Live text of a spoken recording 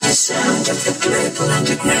sound of the global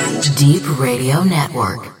underground. Deep Radio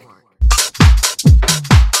Network.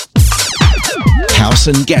 House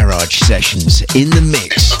and Garage Sessions in the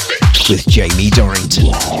mix with Jamie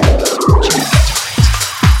Dorrington.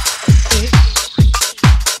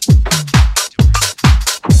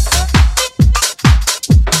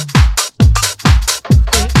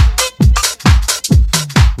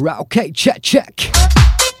 Right, okay, check.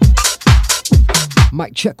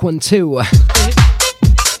 Mic check 1 2.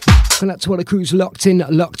 Going out to all the crews locked in,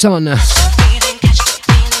 locked on.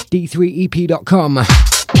 D3EP.com.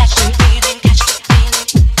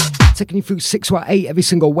 Taking you through 6 to 8 every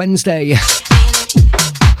single Wednesday.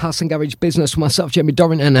 House and Garage Business with myself, Jamie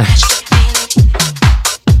Dorrington.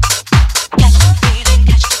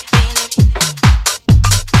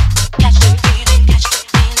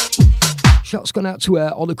 Shout's gone out to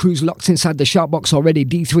all the crews locked inside the shout box already,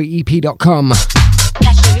 D3EP.com.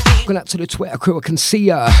 Going out to the Twitter crew, I can see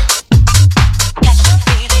ya.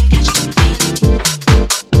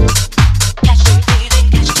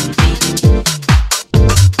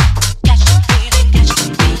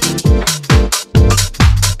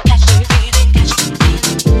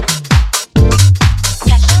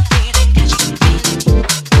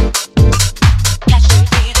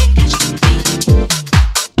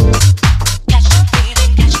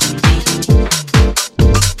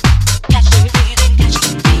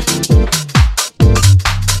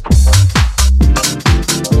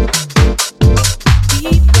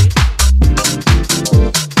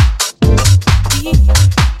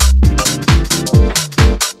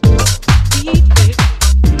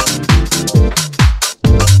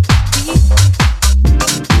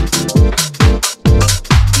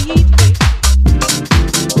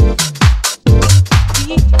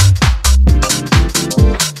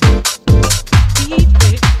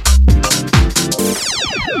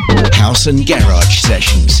 House and Garage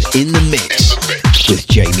Sessions in the mix with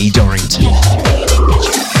Jamie Dorrington.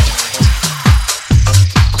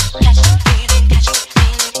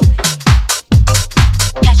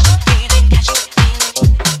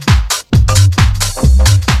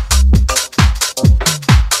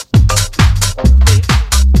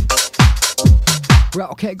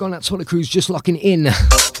 Right, okay, going out to all the crews just locking in.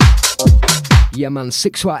 Yeah, man,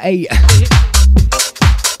 6 to 8.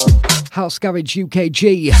 House Garage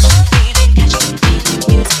UKG.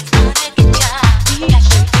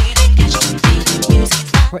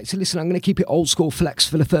 Right, so listen, I'm going to keep it old school flex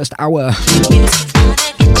for the first hour.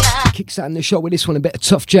 Kickstarting the show with this one, a bit of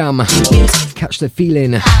Tough Jam. Catch the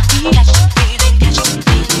feeling.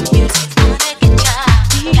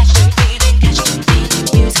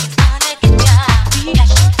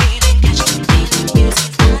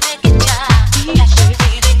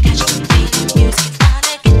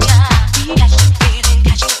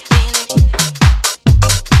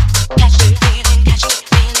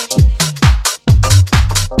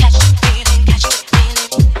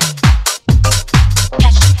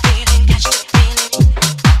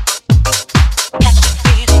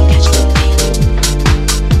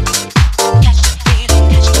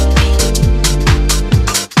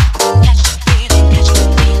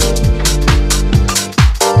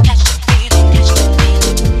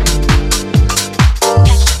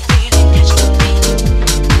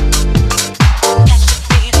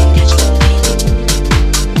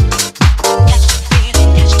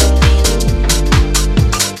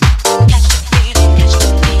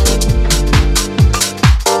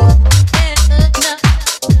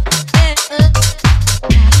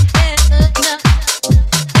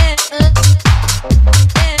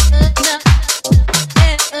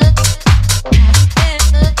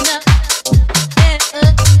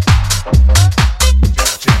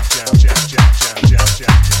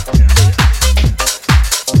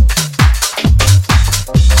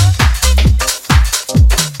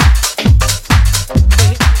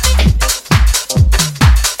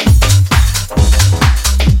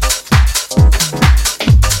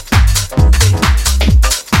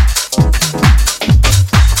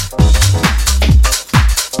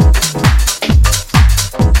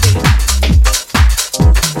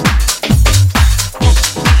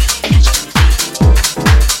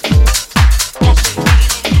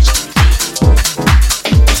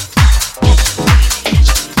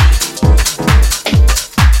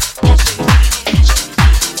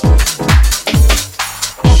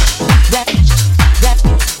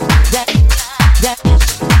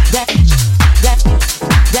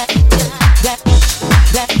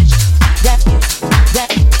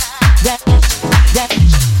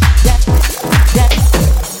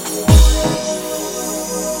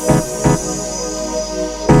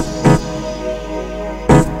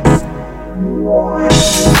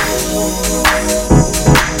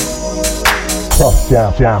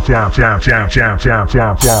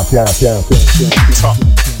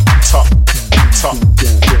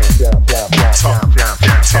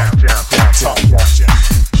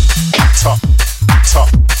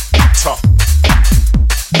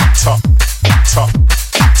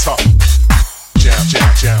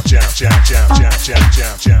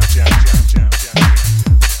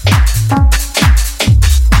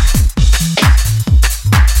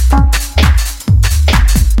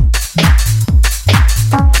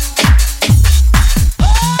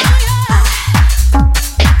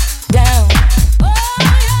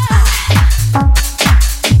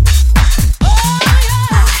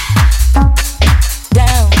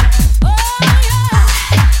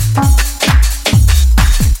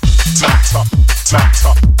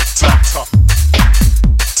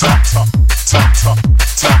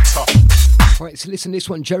 Listen, this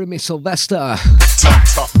one, Jeremy Sylvester.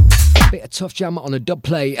 Bit of tough jam on a dub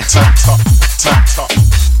plate.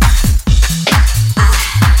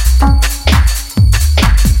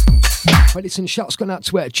 Right, listen, shout's gone out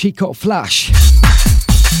to Chico Flash.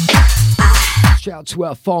 Shout out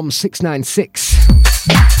to Form 696.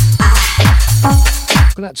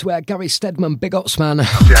 Going out to Gary Stedman, big ups, man.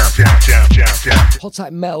 Hot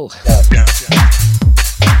type Mel.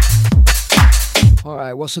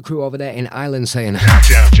 Alright, what's the crew over there in Ireland saying?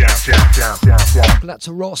 That's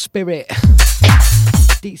a Raw Spirit.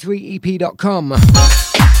 D3EP.com.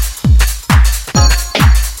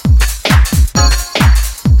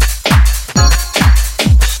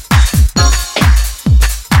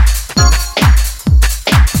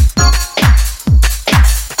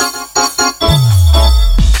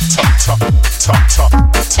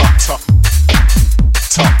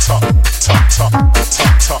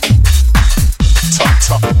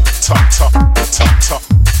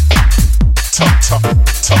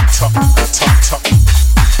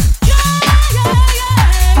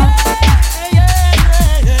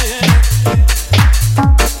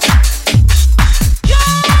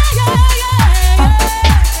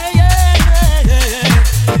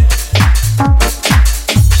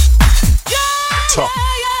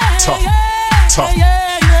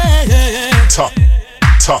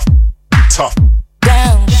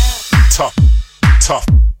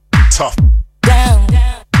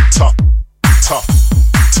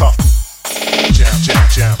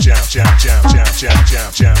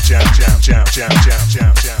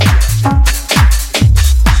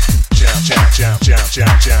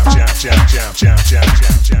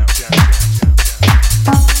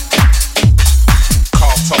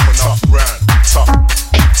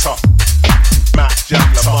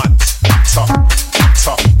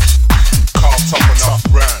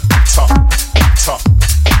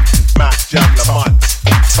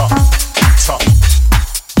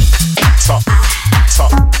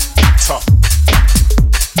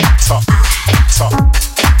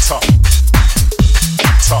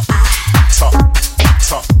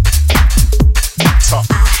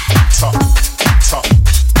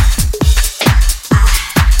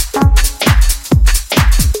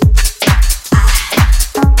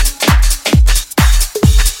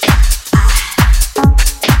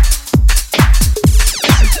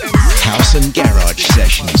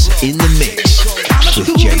 In the mix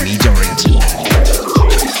with Jamie Dorrington.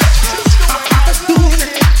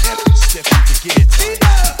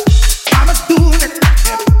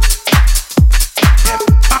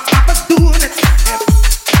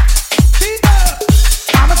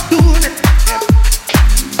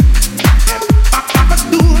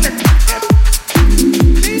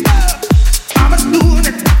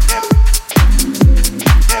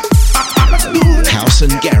 House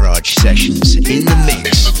and Garage Sessions in the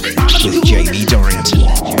mix with Jamie Dorrington.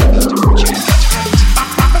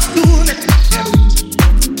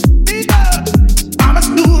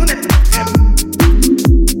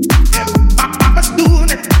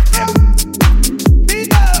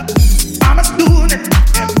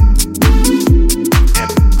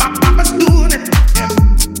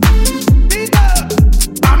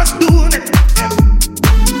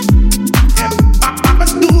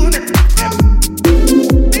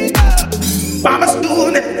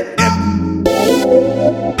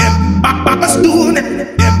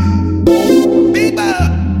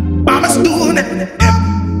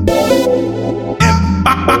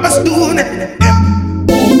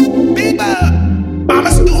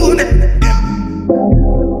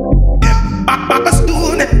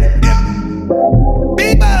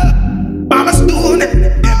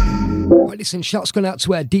 Listen, shout's going out to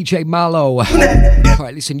DJ Marlow.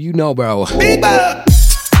 Alright, listen, you know, bro.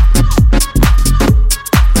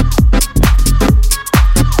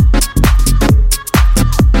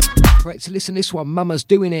 Right, Let's listen to this one. Mama's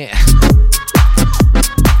Doing It.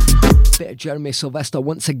 Bit of Jeremy Sylvester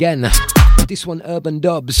once again. This one, Urban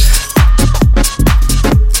Dubs.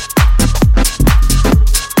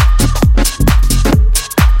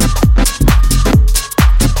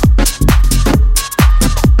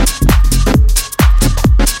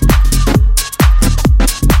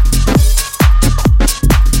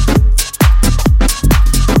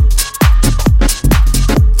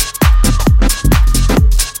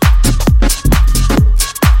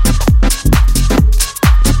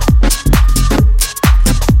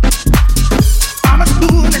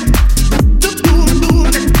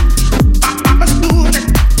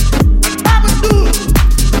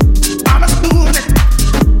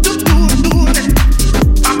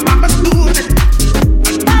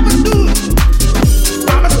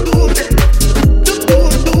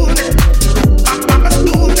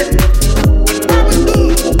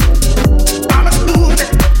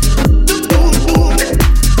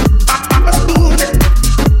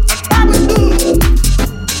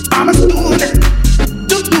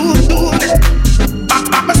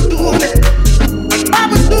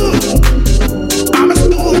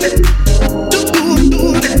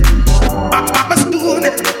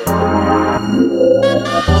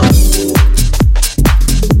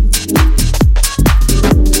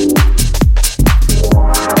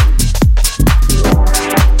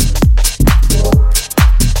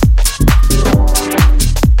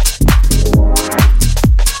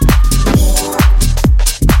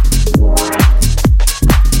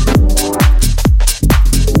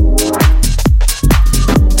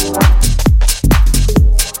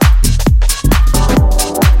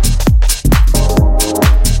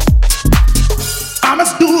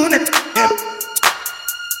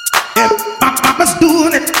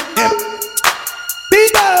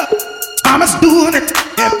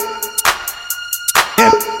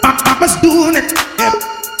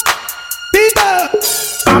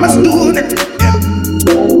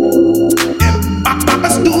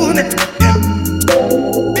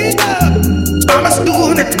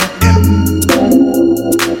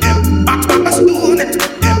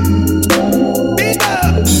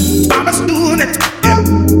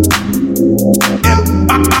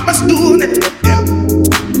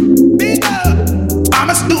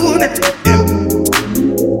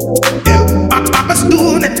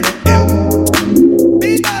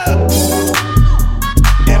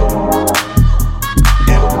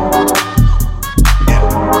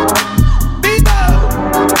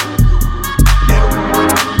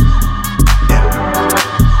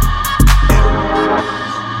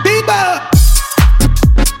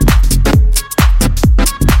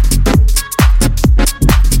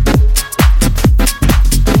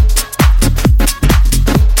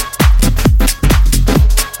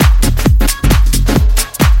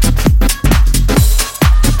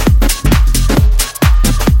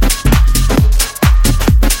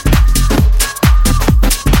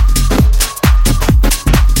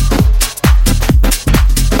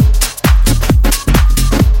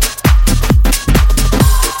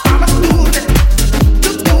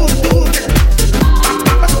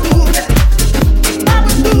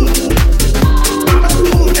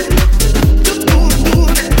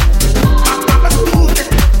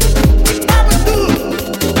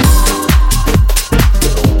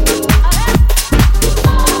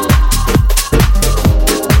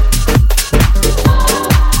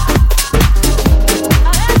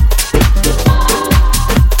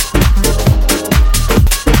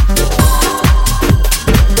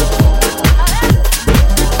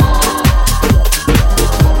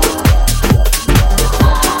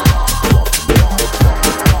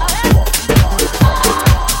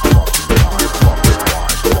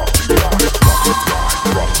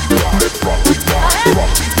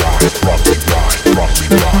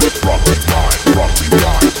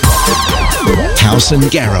 House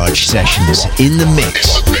and Garage Sessions in the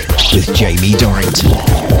mix with Jamie Dorrington.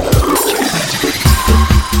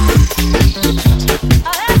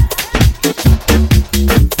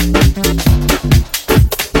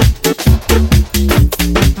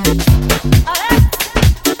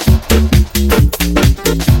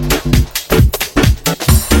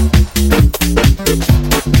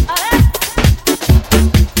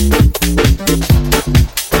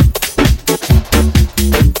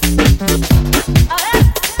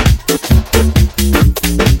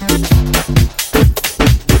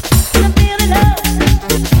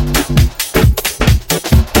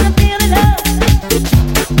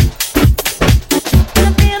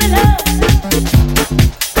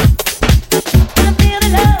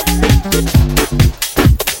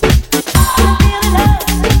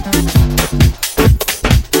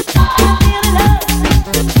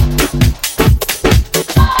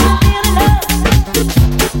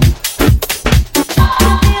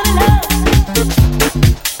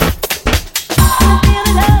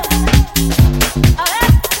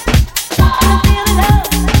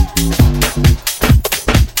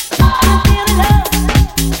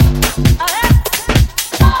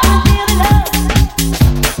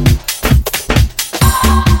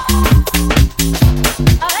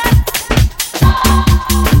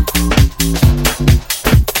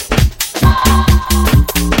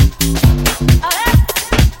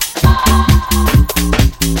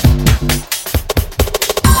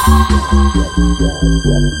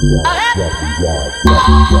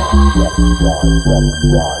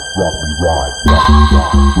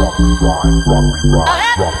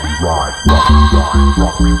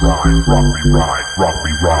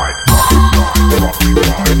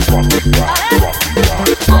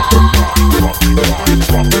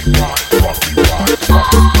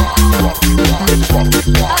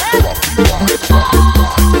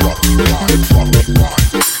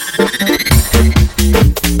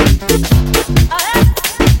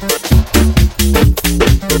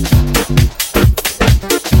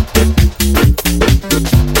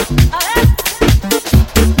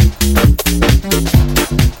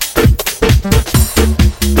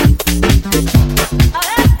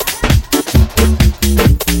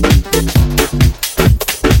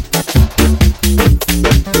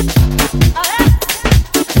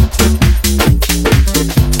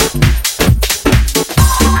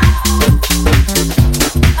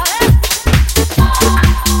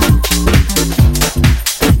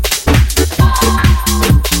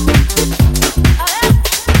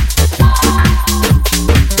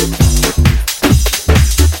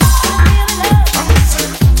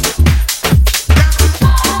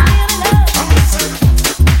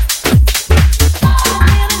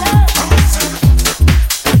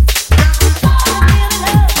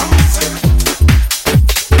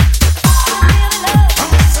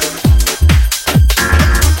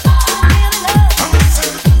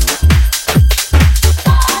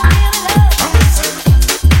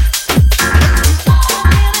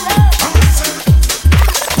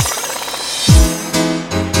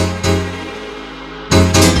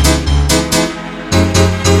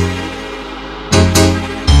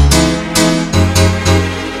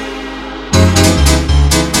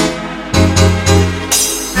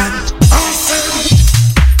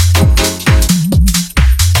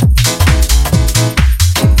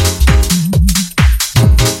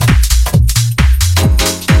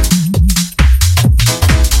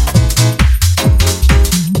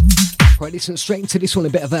 Listen straight into this one, a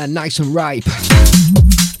bit of a nice and ripe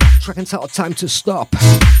track entitled Time to Stop.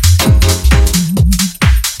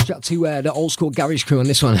 Shout out to the old school garage crew on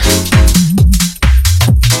this one.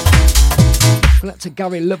 Shout out to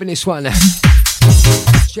Gary loving this one.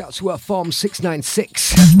 Shout out to Form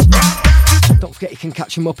 696. Don't forget you can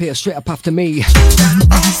catch him up here straight up after me.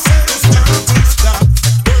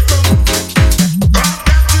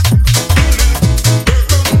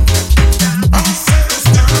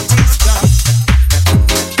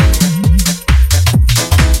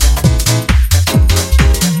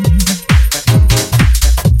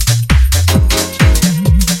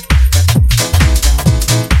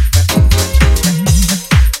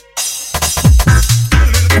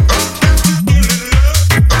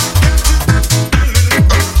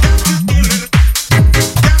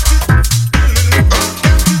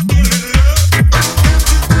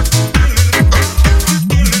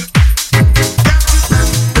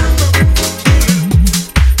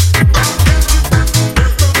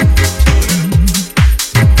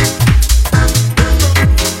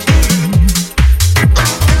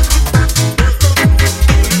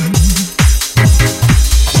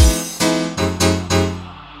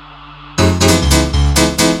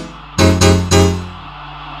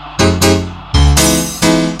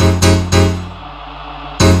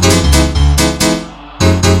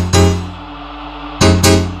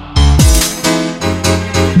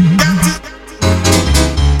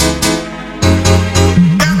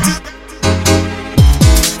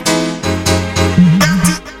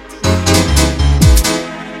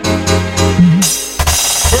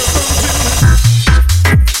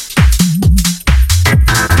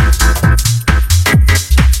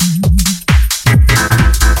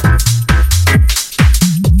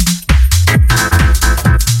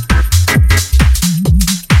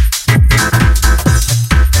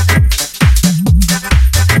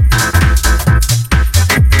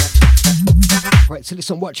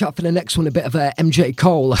 So watch out for the next one, a bit of MJ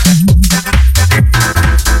Cole.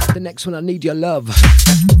 The next one, I Need Your Love.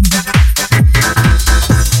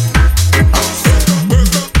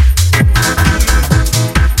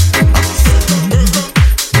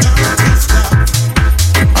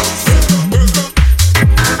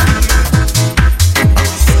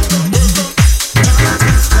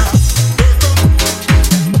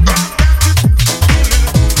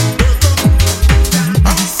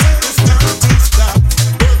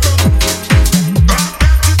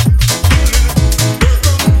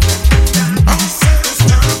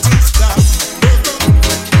 Stop.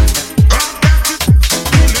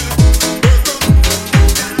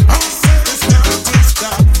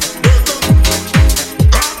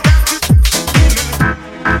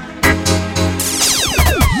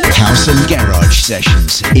 Garage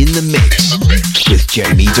Sessions in the mix with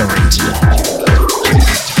Jamie Dorrington.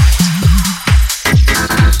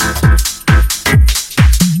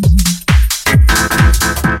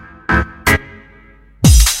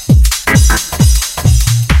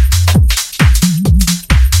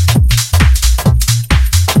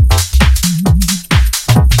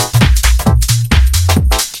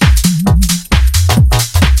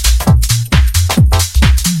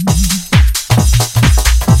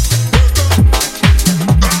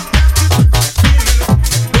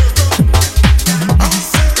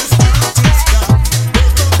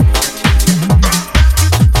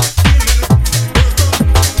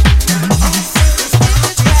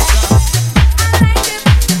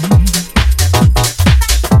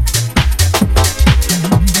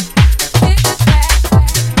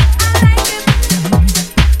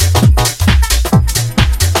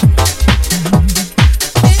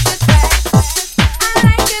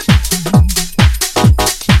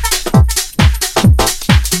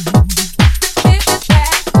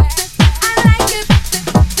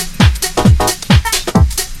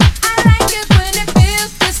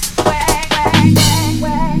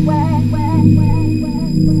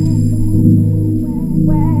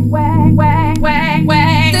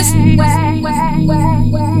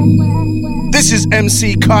 This is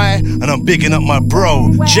MC Kai, and I'm bigging up my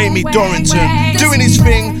bro, Jamie Dorrington, doing his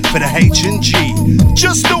thing for the H&G.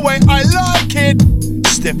 Just the way I like it.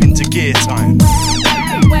 Step into gear time.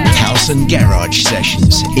 House and Garage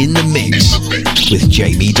Sessions in the mix with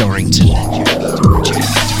Jamie Dorrington.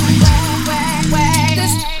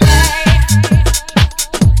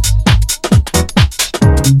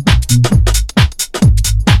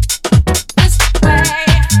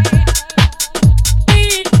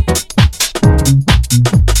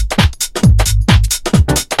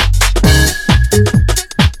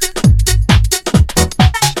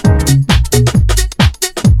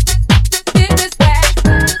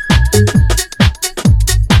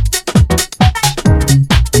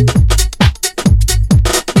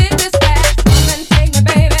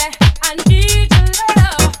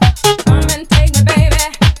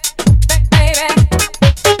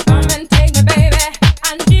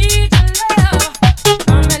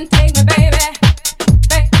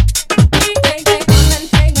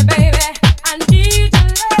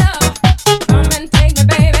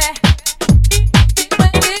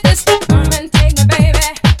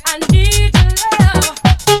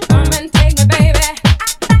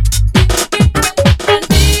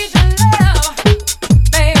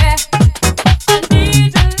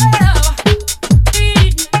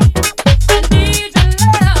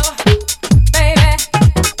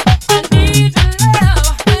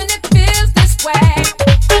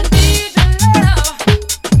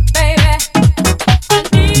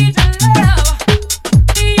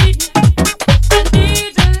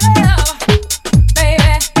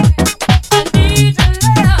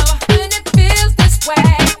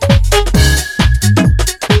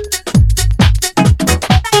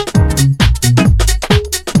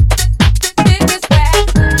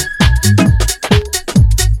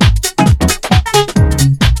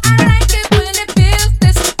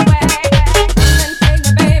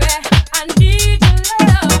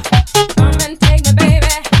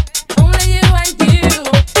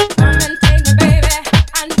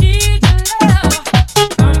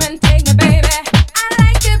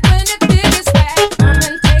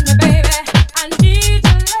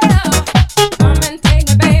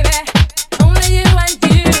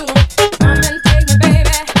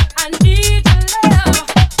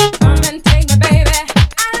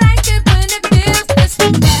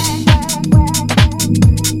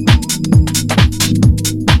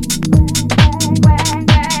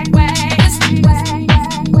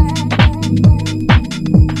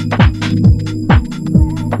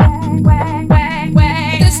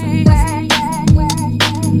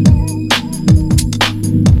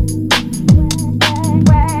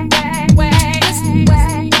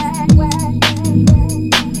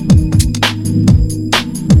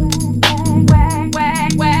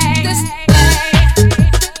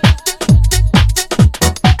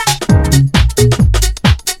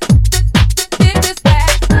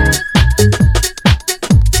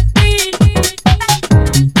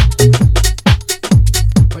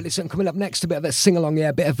 Coming up next, a bit of a sing-along, yeah,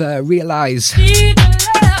 a bit of a realise.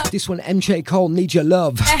 This one, MJ Cole, Need Your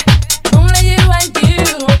Love. Only you and you.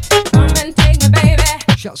 Come and take me, baby.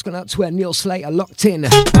 Shouts going out to Neil Slater, locked in.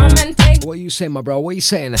 Come and take me. What are you saying, my bro? What are you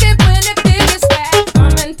saying? When it feels bad.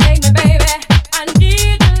 Come and take me, baby. I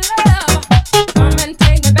need your love. Come and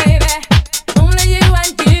take me, baby. Only you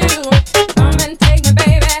and you. Come and take me,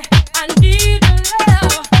 baby. I need your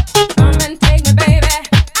love. Come and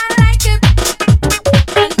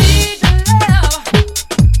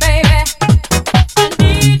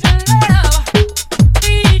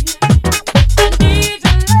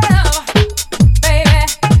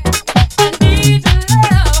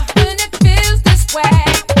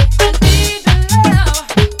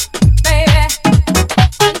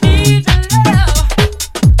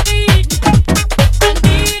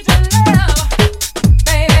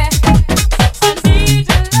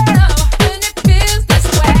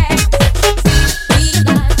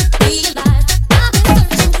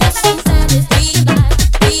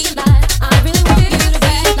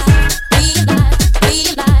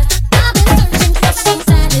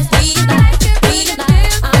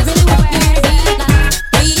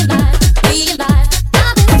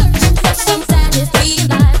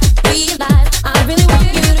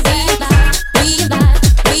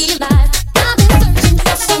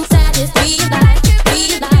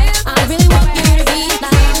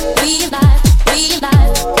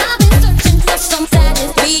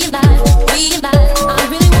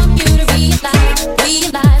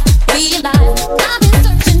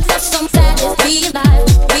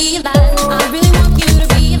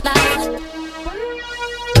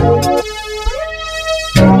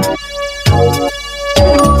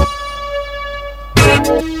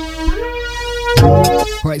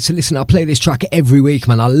Right, so listen, I play this track every week,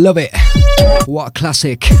 man. I love it. What a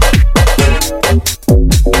classic.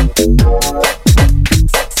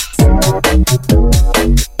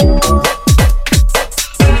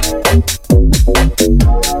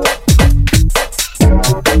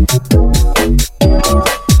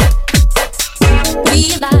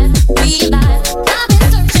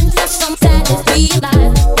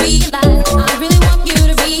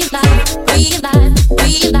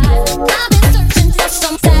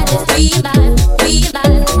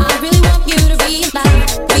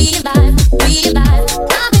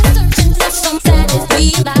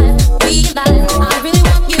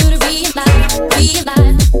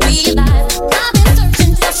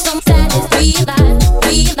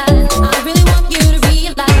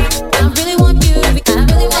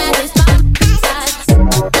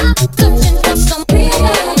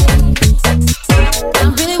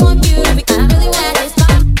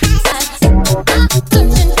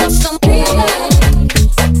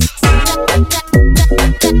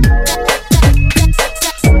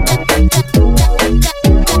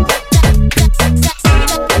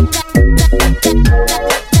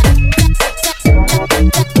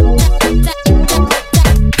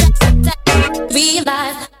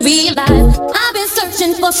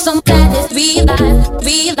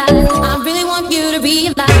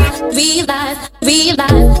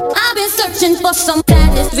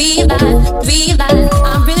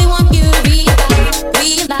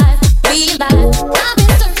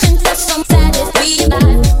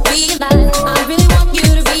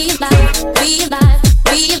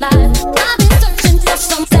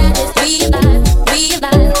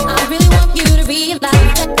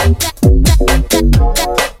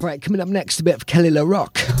 Coming up next, a bit of Kelly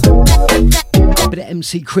LaRock, a bit of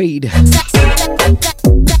MC Creed.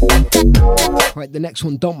 Right, the next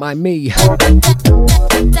one, Don't Mind Me.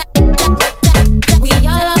 We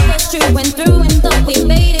all love us through and through, and though we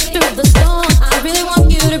made it through the storm, I really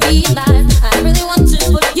want you to be alive. I really want to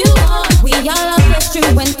put you on. We all love us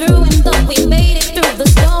through and through, and though we made it through the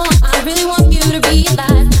storm, I really want you to be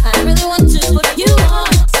alive. I really want to put you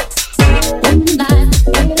on.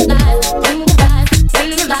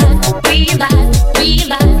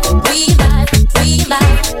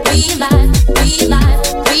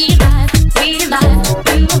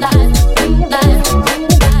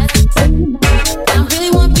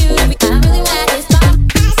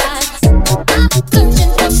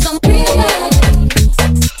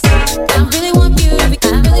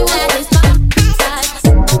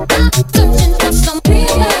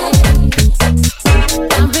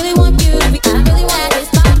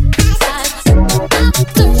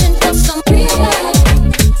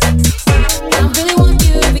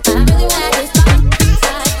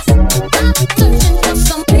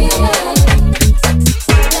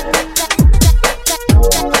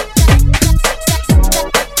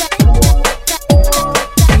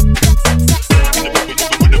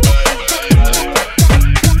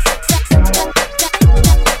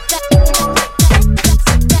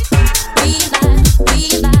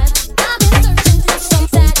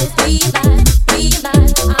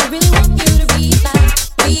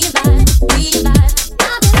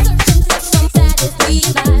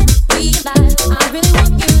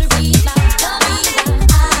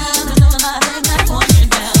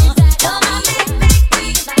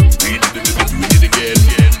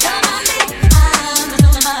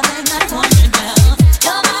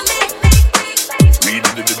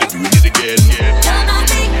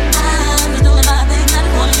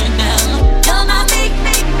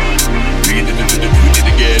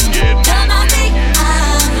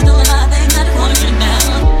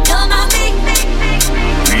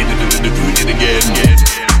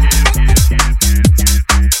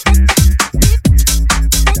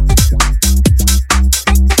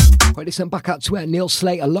 Listen back out to where Neil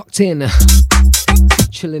Slater locked in.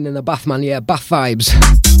 Chilling in the bath, man, yeah, bath vibes.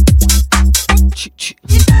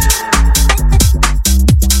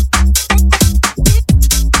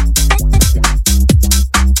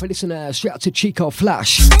 Listen, straight out to Chico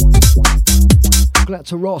Flash. Go out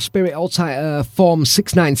to Raw Spirit, all tight, Form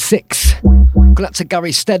 696. Go out to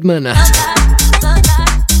Gary Stedman.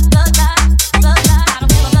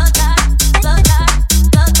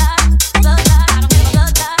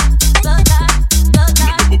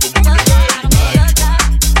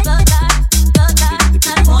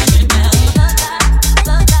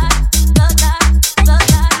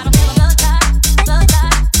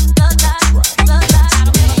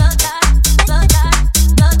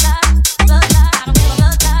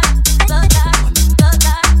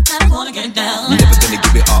 Never gonna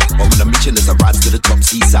give it up. I'm on a mission as I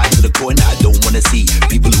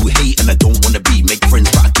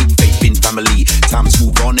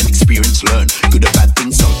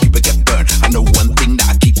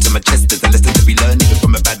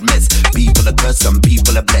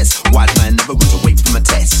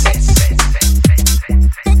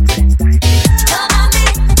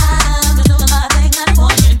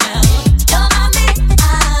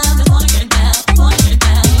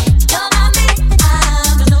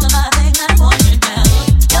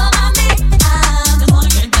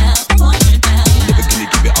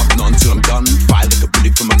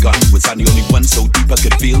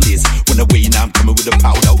with the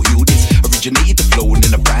power that will heal this. Originated the flow and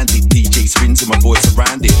then I banned it. DJ spins and my voice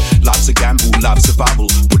around it. Life's a gamble, life's survival.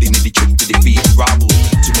 Putting in the trick to defeat and rival.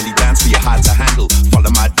 Too many dance for your heart to handle.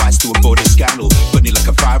 Follow my advice to avoid a scandal. Burning like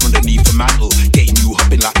a fire underneath a mantle. Getting you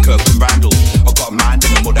hopping like Kirk and Randall. I got a mind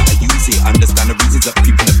and the more that I use it. Understand the reasons that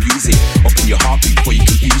people abuse it. Open your heart before you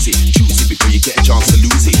confuse it. Choose it before you get a chance to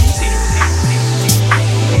lose it.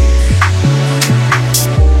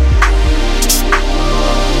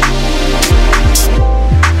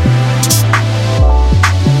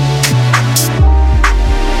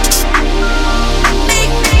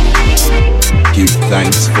 Give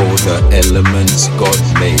thanks for the elements God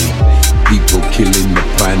made. People killing the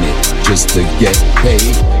planet just to get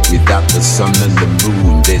paid. Without the sun and the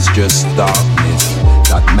moon, there's just darkness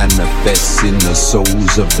that manifests in the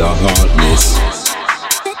souls of the heartless.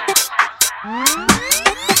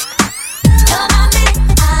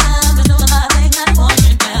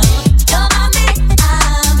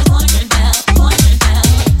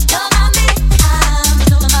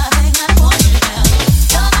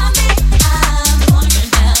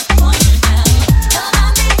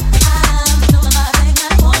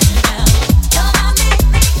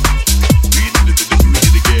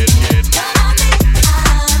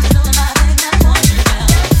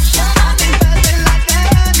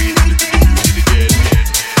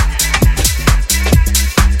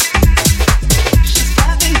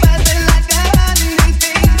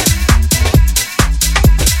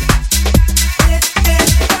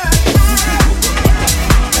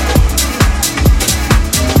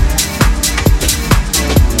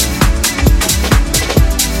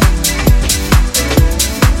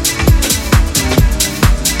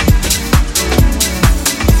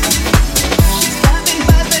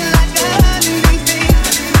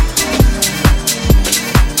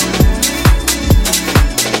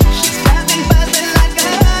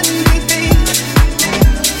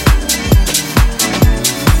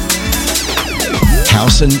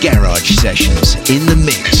 House and Garage Sessions in the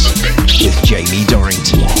mix with Jamie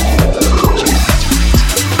Dorrington.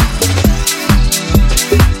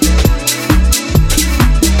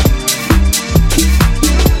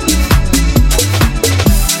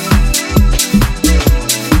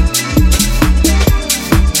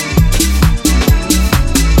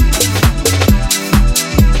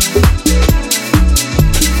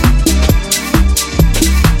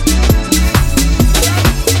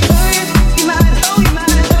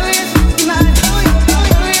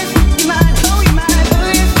 You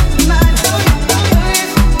might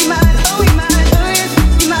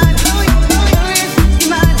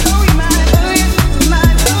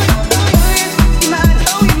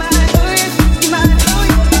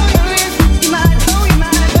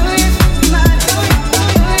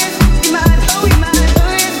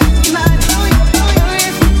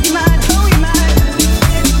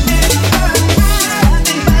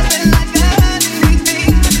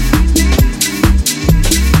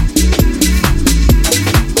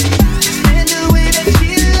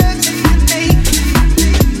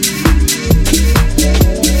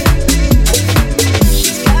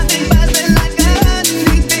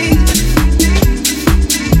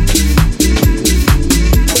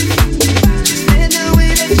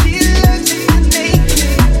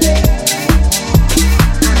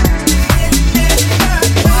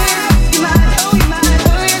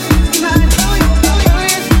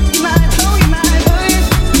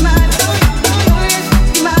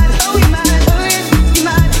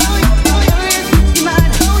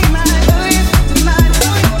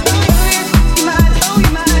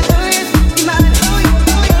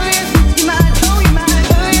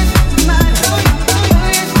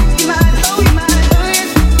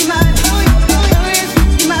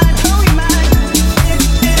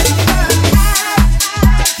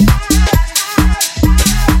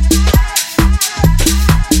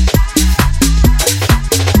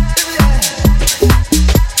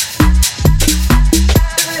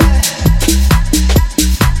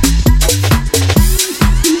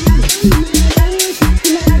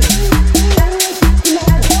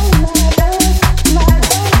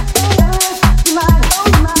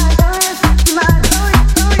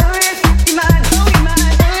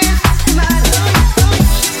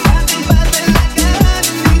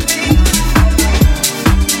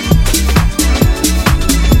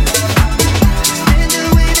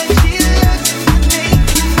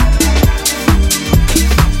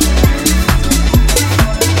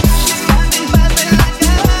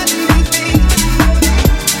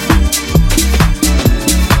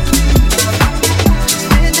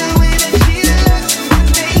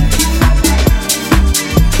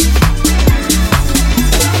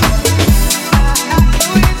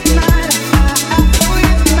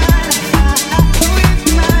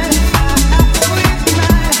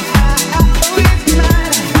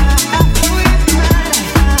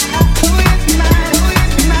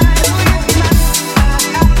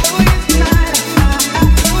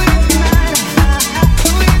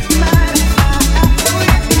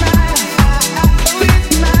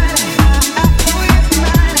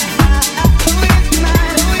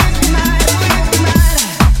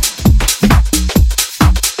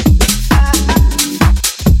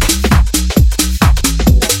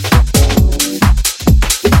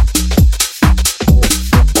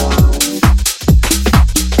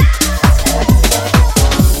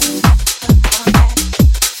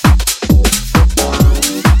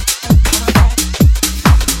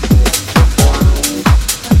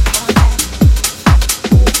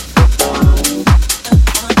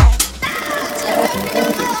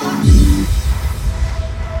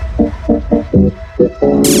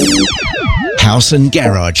House and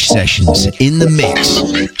Garage Sessions in the mix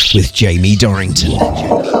with Jamie Dorrington.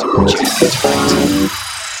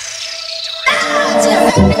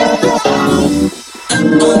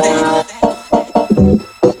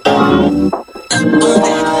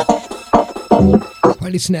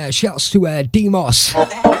 Right, listen, shouts to Demos.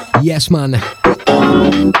 Yes, man.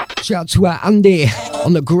 Shout out to Andy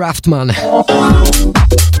on the graft, man.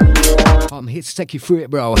 I'm here to take you through it,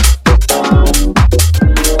 bro.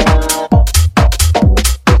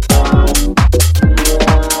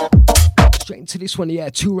 Straight into this one, yeah,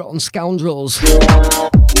 Two Rotten Scoundrels.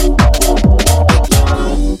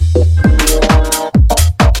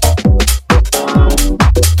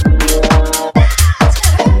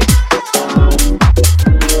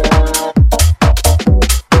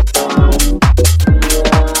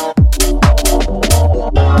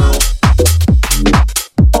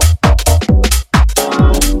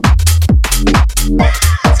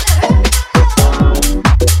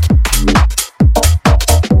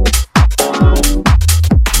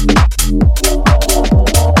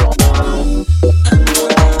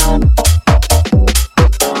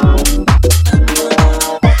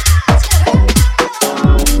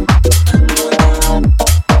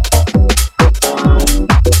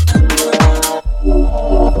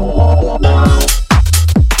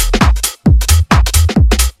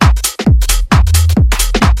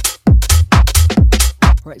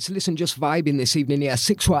 So listen, just vibing this evening, yeah,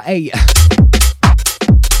 6 or 8.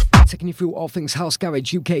 Taking you through all things house,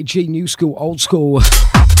 garage, UKG, new school, old school.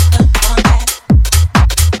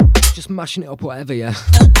 Just mashing it up, whatever, yeah.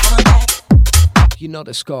 You know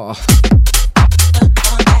the score.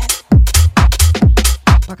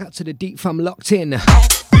 Back out to the Deep Fam locked in.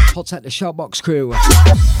 Hot at the Shoutbox crew.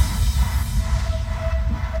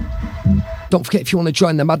 Don't forget, if you want to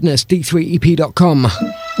join the madness, d3ep.com.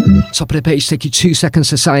 Top of the page, take you 2 seconds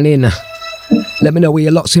to sign in. Let me know where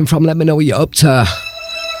you're locked in from, let me know what you're up to.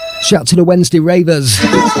 Shout out to the Wednesday Ravers.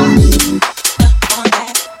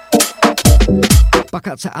 Back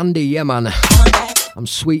out to Andy, yeah man. I'm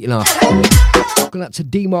sweet enough. Going out to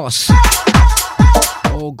Demos.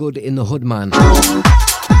 All good in the hood, man.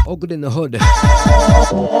 All good in the hood.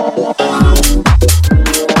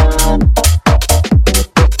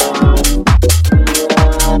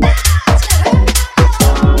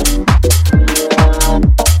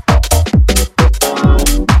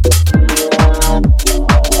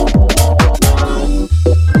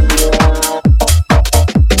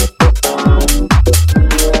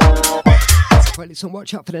 So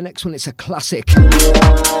watch out for the next one, it's a classic.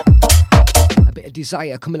 A bit of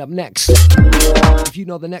Desire coming up next. If you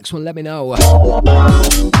know the next one, let me know.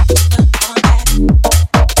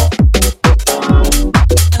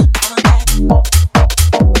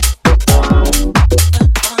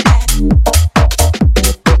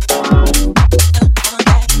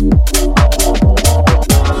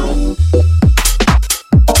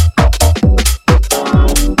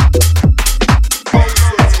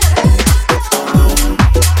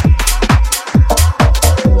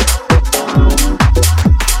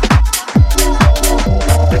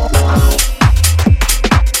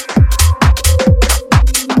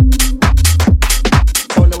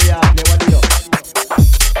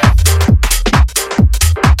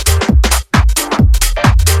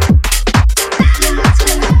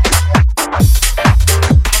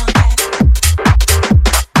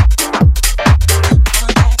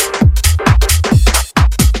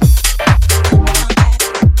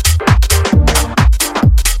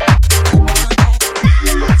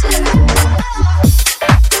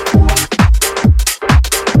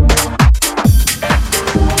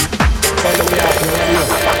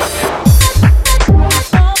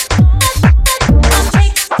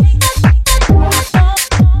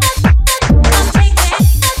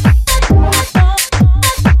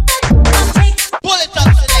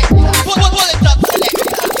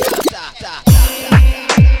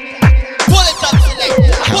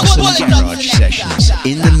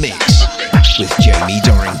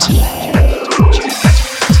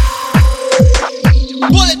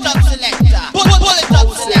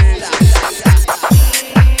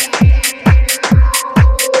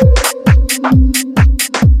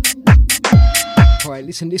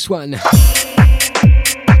 This one.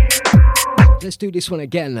 Let's do this one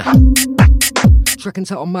again.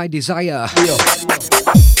 Tracking's out on My Desire.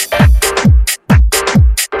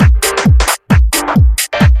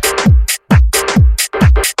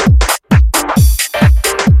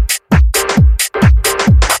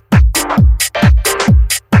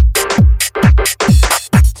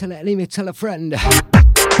 Tell an enemy, tell a friend.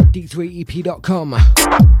 d3ep.com.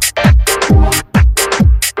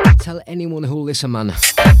 Tell anyone who'll listen, man.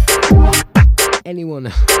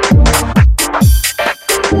 anyone.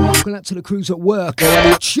 Going out to the crews at work.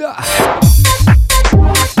 Sure.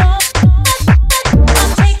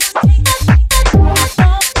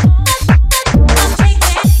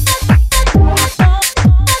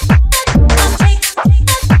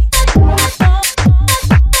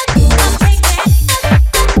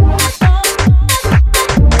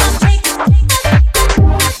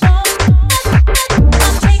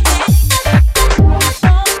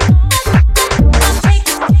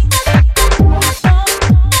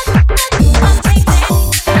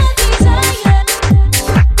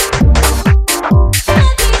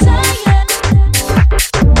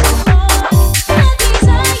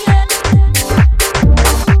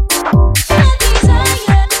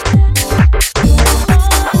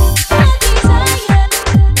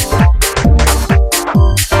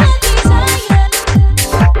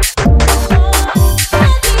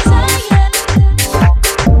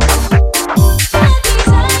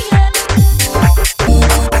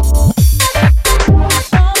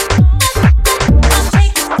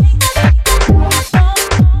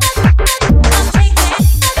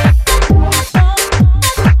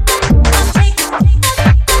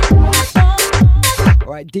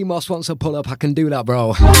 D-Moss wants a pull-up, I can do that,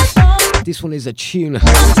 bro. This one is a tune. Pull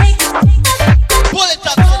it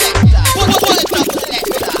up, selector. Pull it up,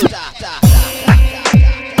 selector.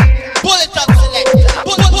 Pull it up, selector.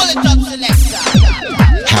 Pull it up,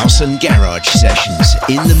 selector. House and Garage Sessions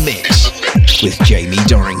in the mix with Jamie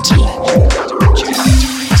Dorrington.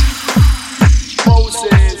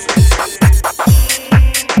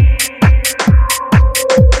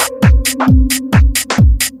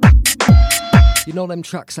 You know them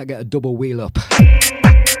tracks that get a double wheel up?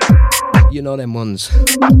 You know them ones.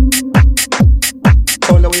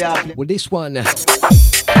 Well, this one.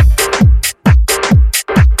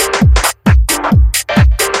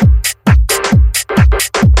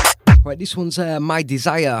 Right, this one's My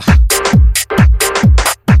Desire.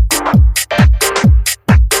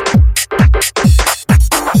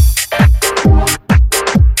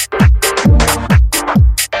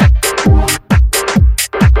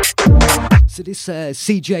 So this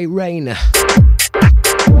CJ Rain, a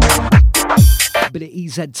bit of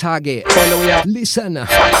EZ Target. Listen.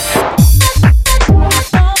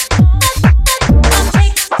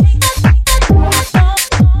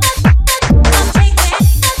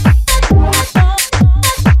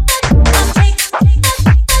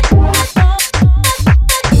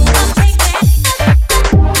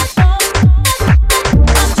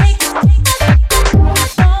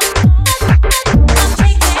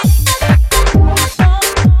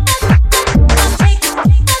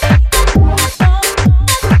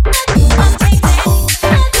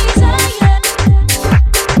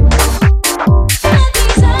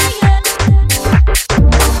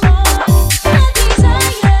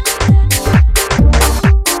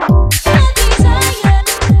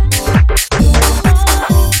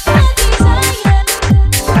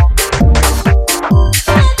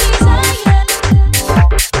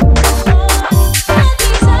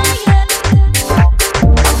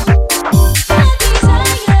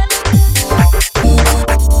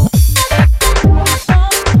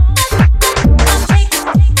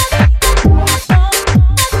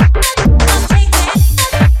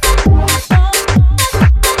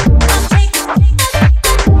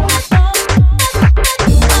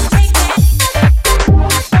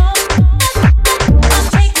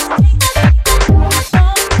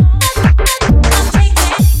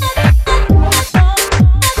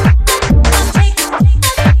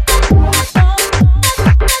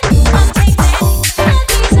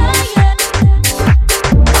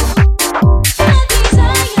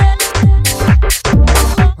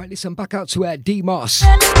 Listen, back out to D-Moss.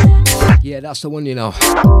 Yeah, that's the one, you know.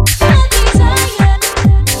 I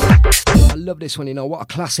love this one, you know. What a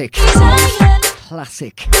classic.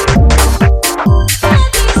 Classic.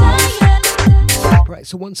 Right,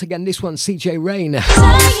 so once again, this one, CJ Rain.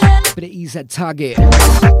 Bit of EZ Target.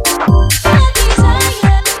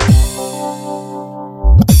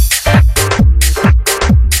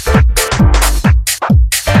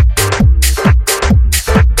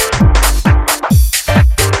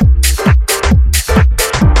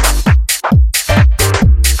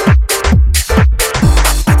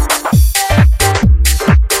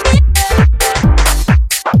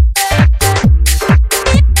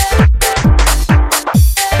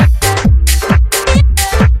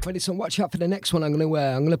 So watch out for the next one. I'm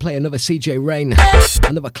gonna play another CJ Rain,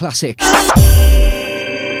 another classic. The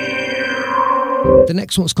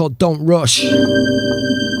next one's called Don't Rush.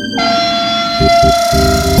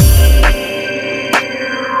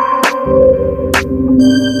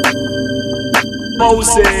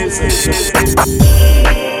 Moses.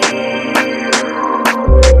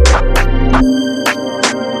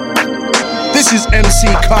 This is MC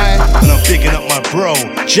Kai, and I'm bigging up my bro,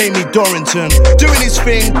 Jamie Dorrington, doing his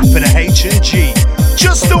thing for the H&G.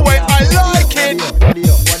 Just the way I like it.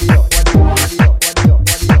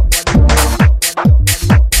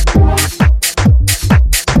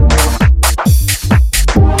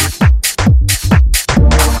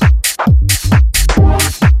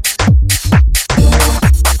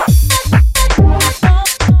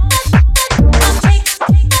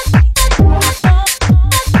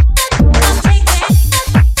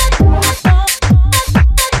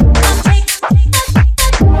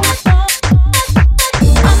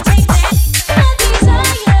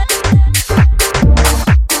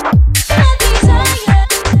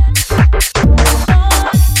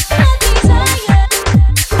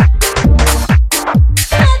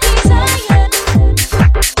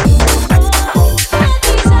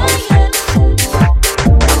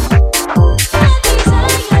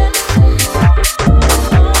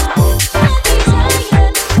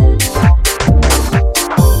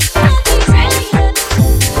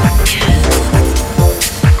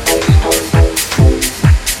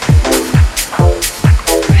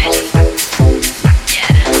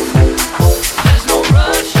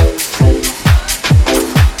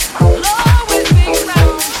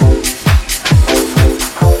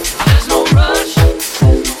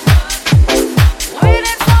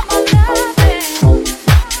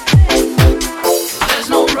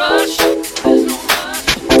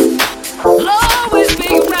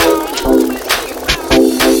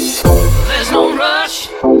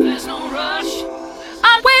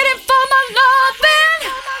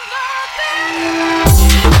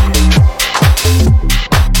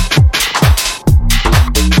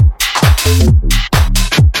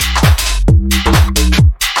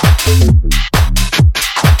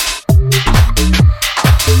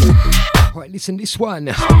 Listen this one.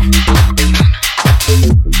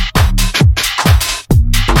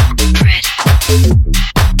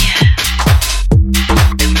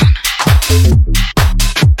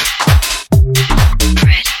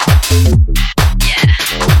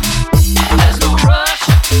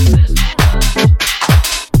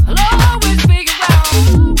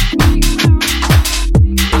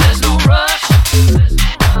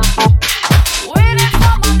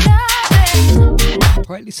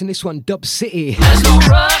 Listen this one, Dub City. There's no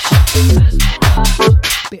rush.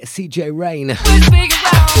 Bit of CJ Rain. There's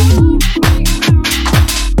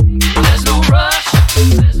no rush.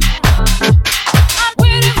 I'm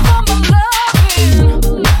waiting for my loving.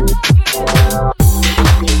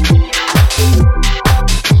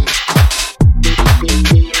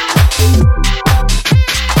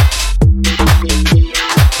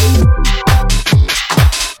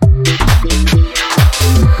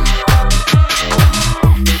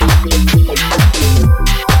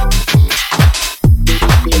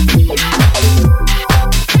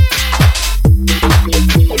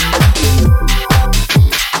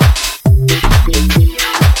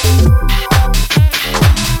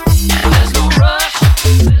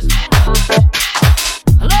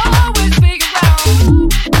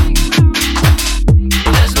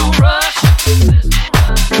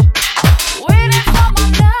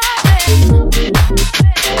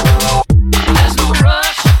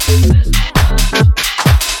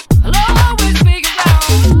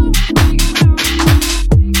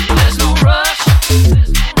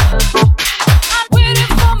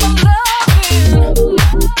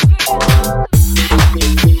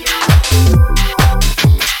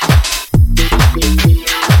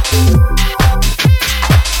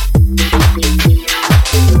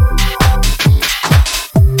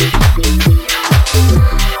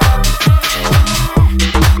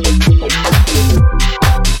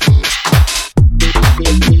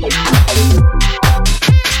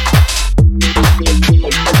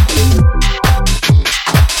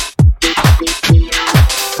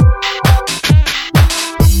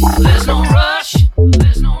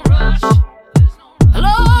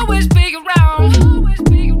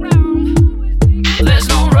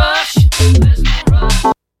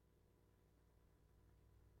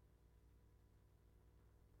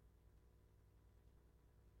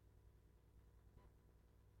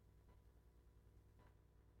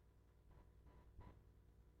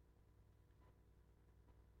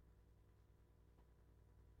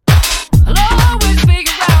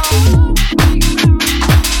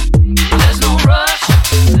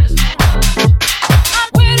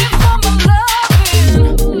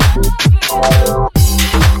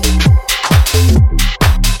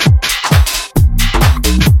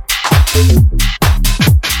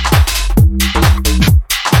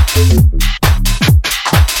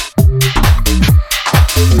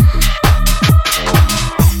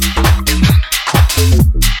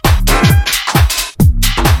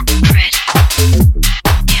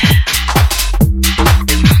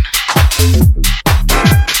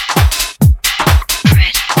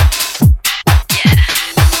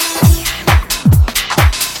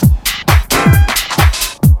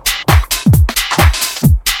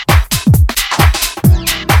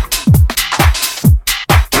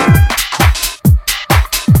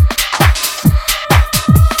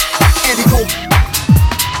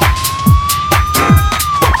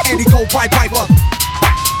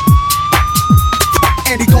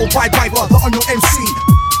 unknown MC.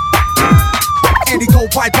 Andy Cole,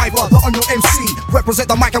 Pied Piper, the unknown MC. Represent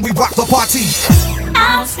the mic and we rock the party.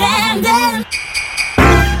 Outstanding.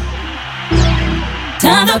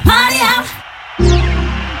 Turn the party out.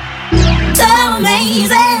 So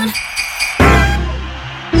amazing.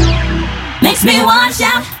 Makes me wanna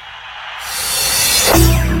shout.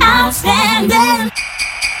 Outstanding.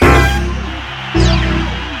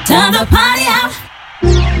 Turn the party out.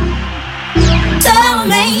 So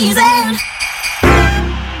amazing.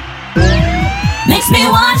 Makes me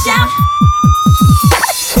wanna shout.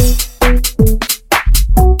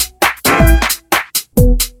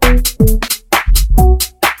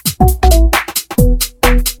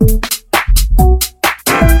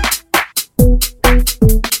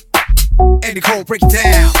 Andy Cole, break it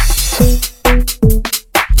down.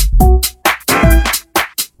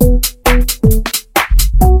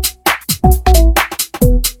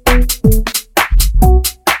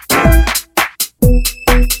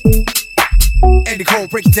 Andy Cole,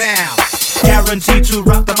 break it down. Guaranteed to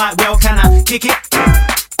rock the mic, well, can I kick it?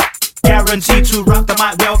 Guaranteed to rock the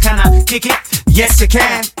mic, well, can I kick it? Yes, you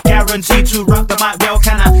can. Guaranteed to rock the mic, well,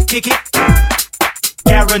 can I kick it?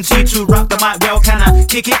 Guaranteed to rock the mic, well, can I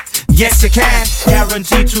kick it? Yes, you can.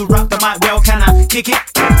 Guaranteed to rock the mic, well, can I kick it?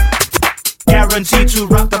 Guaranteed to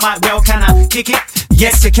rock the mic, well, can I kick it?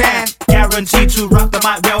 Yes, you can. Guaranteed to rock the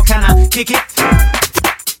mic, well, can I kick it?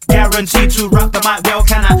 Guaranteed to rock the mic, well,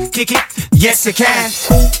 can I kick it? Yes, you can.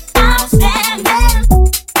 Outstanding.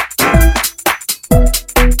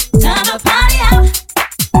 Turn the party out.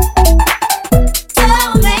 So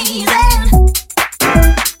amazing.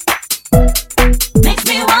 Makes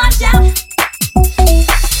me wanna shout.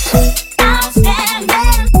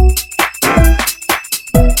 Outstanding.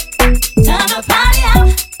 Turn the party out.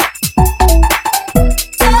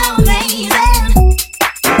 So amazing.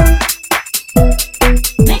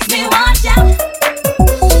 Makes me wanna shout.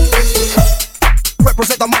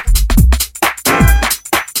 Represent the mic.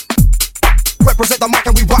 Represent the mic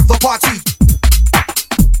and we rock the party.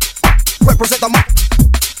 Represent the mic.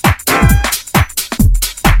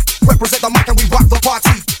 Represent the mic and we rock the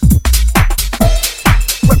party.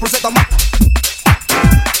 Represent the mic.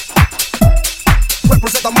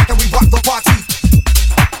 Represent the mic and we rock the party.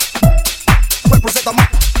 Represent the mic.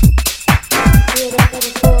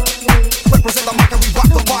 Represent the mic and we rock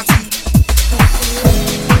the party.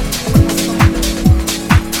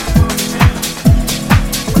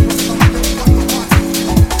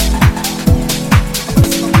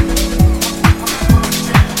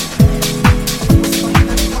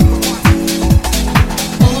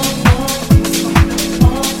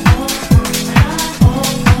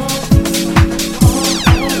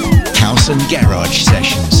 House and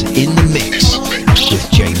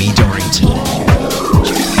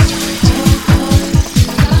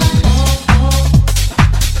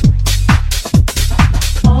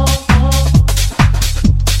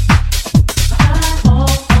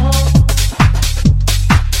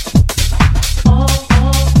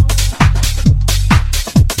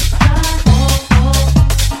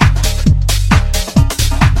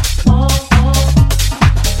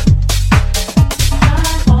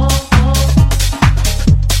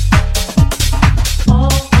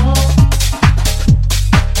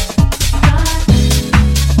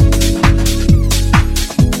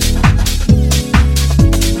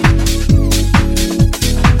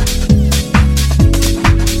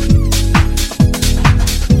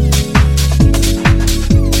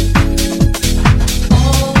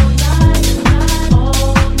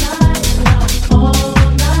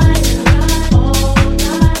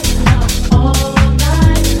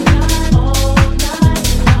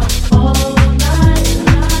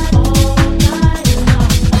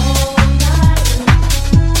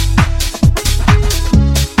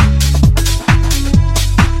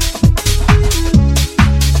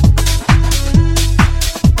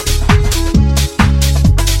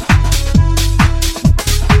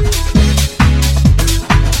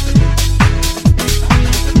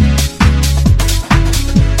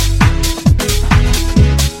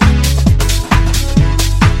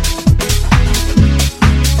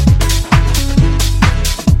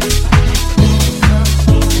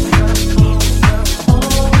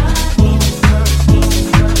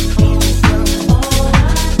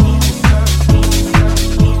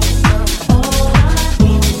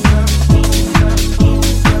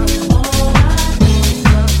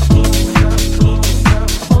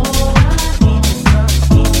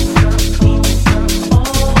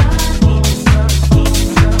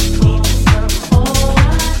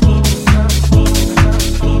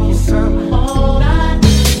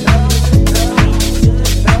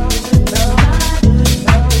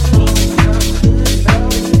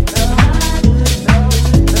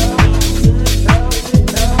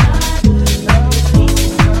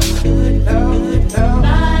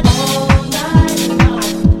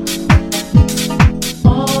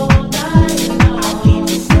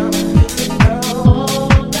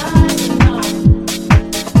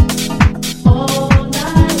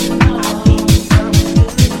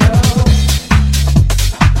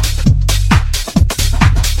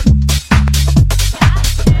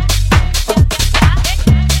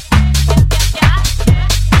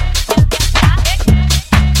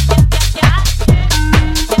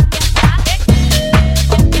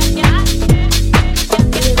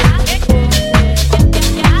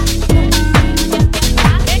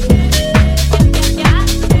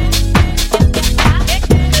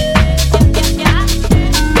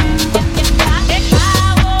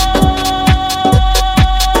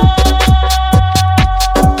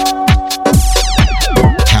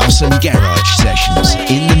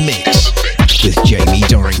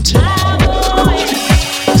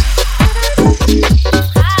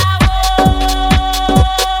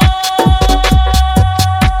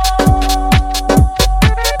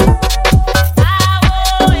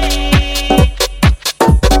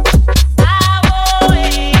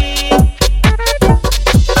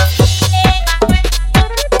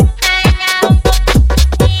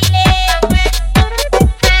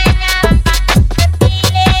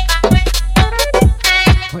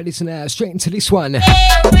Right, listen, straight into this one.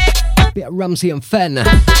 Bit of Ramsey and Fen. The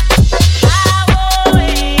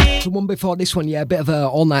one before this one, yeah, a bit of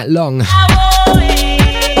All Night Long.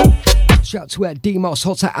 Shout out to Demos,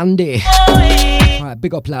 Hotter Andy. Alright,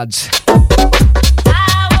 big up, lads.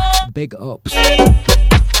 Big ups.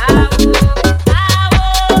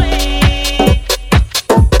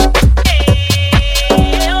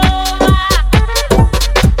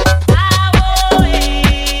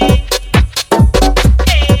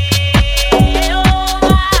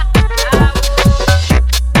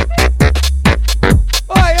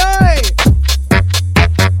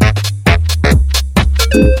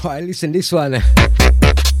 Alright, listen, this one.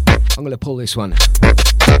 I'm gonna pull this one.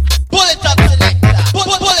 Pull it up, selector. Pull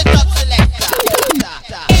it up, selector.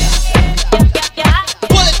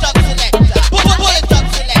 Pull it up, selector. Pull it up,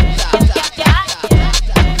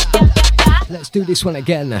 selector. Let's do this one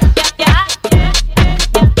again.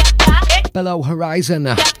 Below Horizon.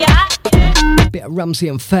 Bit of Ramsey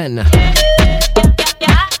and Fen.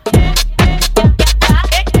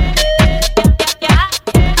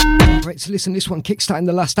 Right, so listen, this one kickstarting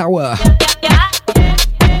the last hour.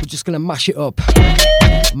 We're just gonna mash it up.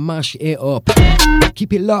 Mash it up.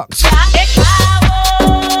 Keep it locked.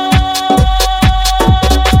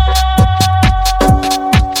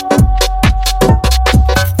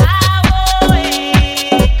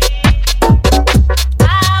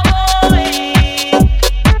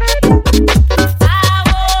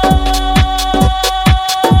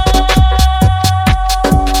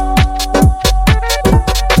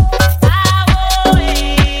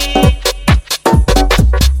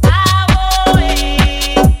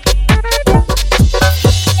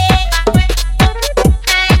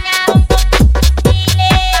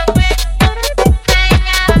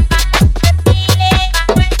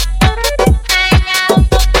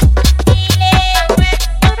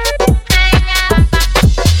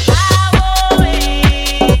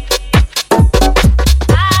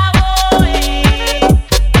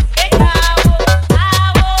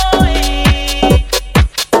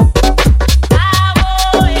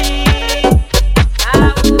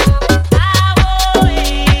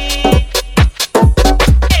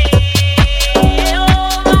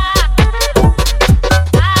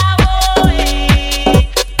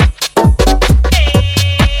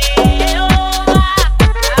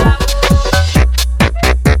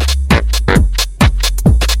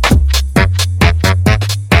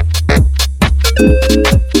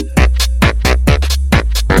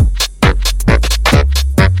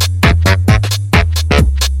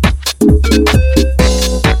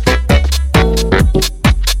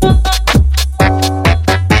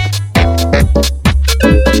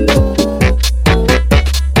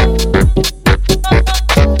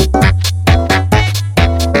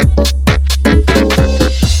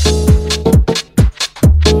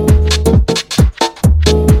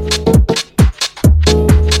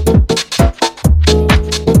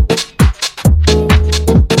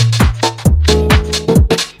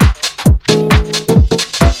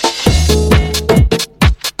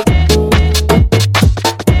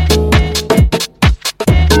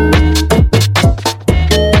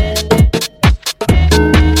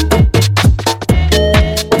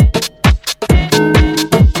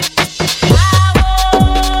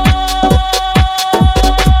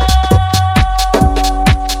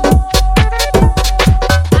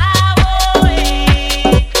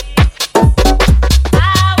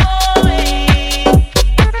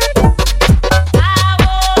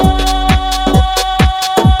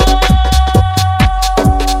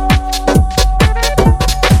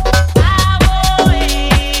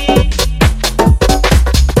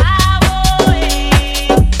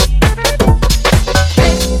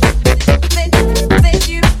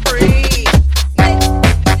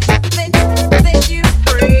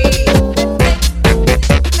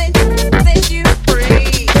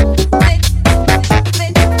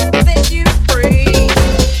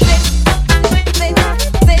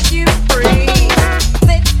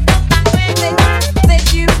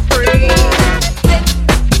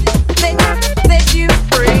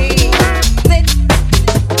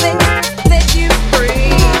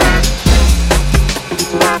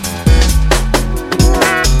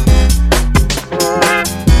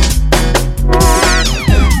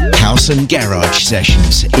 and garage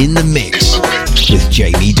sessions in the mix with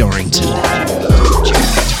Jamie Dorrington.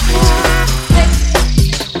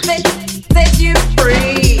 Set you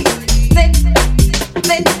free. Set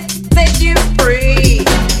you free.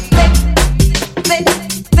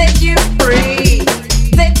 Set you free.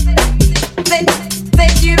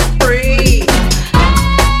 Set you free.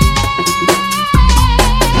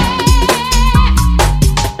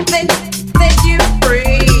 Set you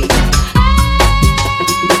free.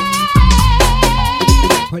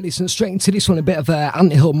 listen straight into this one, a bit of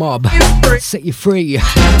Anthill Mob. Set You Free.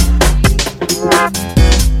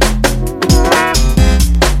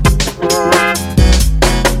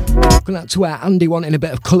 Going out to Andy wanting a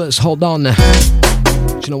bit of colours. Hold on. Do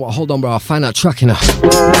you know what? Hold on, bro. I'll find that track,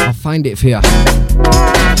 I'll find it for you.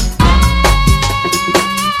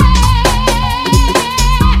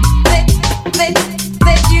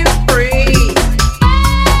 Set you free.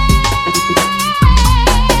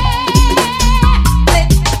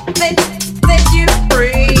 Set you free. Set you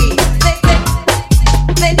free. Set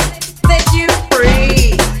you free. Set you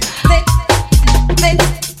free.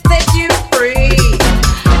 Set you free.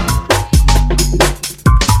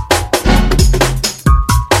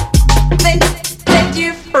 Set you free. Set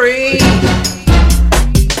you free.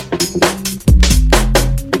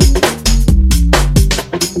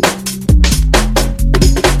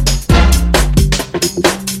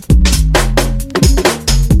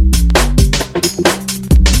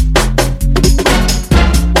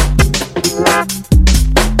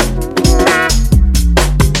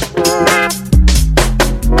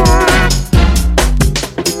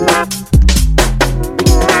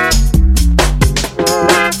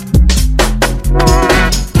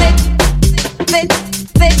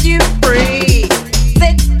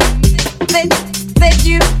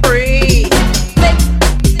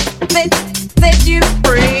 Set you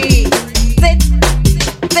free.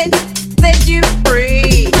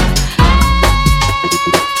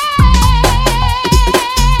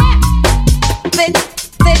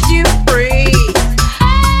 Set you free.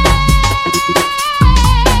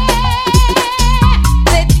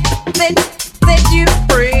 Set you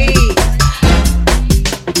free.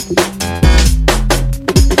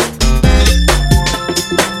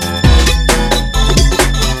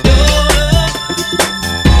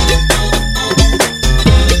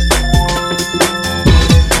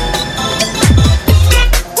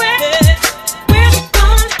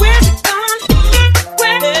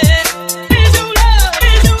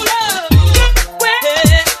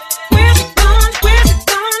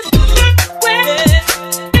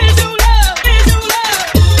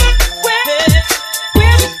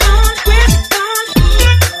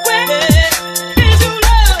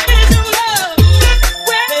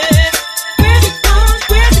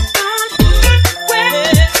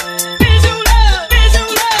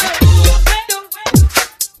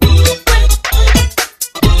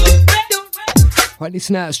 Right,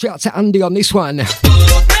 listen, straight out to Andy on this one.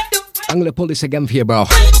 I'm going to pull this again for you, bro.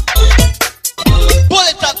 Pull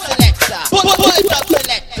it up, selector. Pull it up,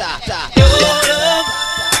 selector.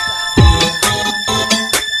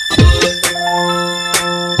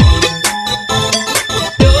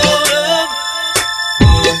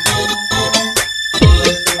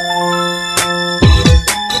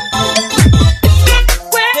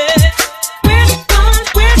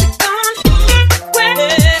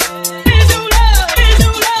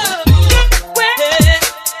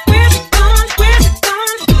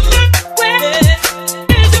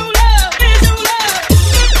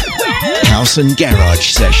 House and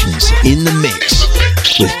Garage Sessions in the mix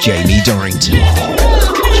with Jamie Dorrington.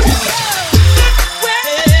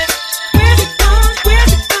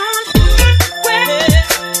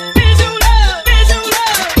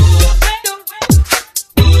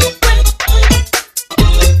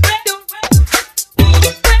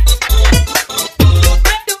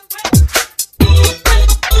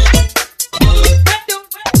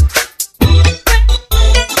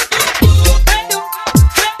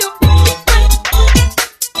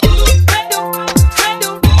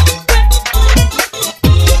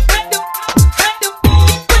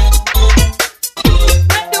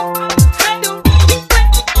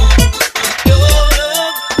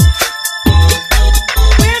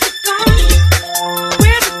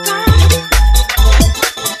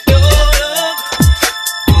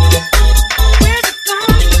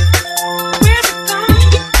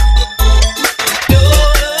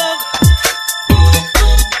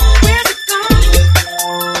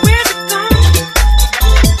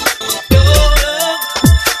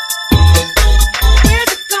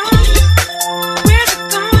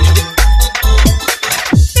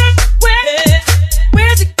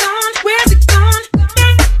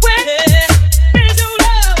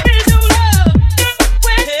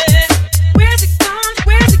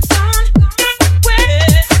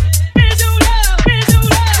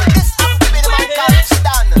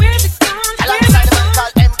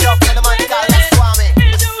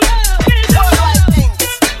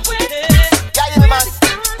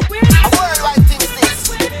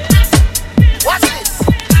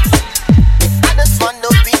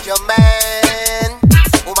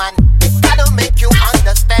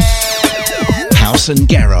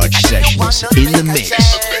 Garage sessions in the mix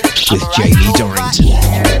with Jamie Dorrington.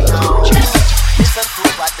 Listen to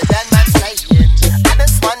what the dead man's saying. I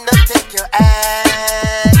just wanna take your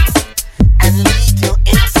hand and lead you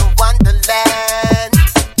into Wonderland.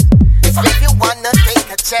 So if you wanna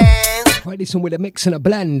take a chance, Right, this one with a mix and a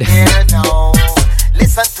blend.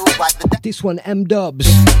 Listen to what the This one, M Dubs.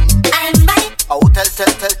 oh, tell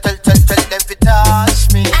them to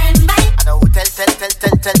touch me. I know tell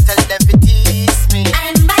them to tease me.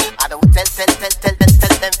 I know tell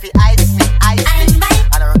them to ice me. I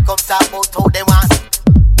don't come talk about how they want.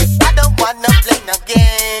 I don't wanna play no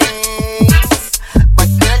games, but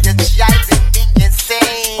girl, you're driving me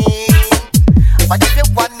insane. But if you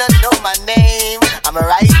wanna know my name, I'm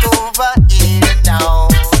right over here now.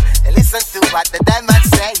 Listen to what the diamond's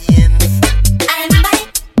saying.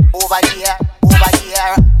 Over here, over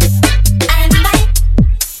here.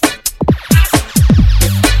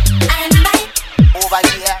 Over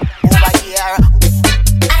here, over here.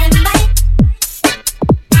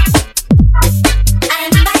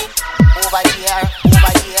 Over here,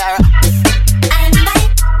 over here.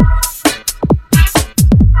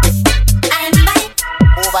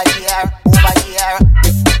 Over here, over here.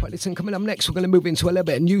 Right, listen, coming up next, we're going to move into a little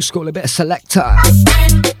bit of new school, a bit of selector.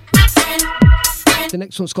 The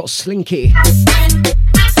next one's got Slinky.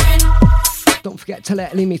 Don't forget to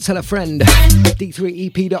let me tell a friend.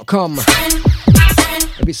 D3EP.com.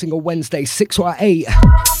 Every single Wednesday, 6 or 8. I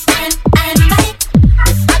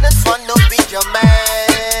just wanna be your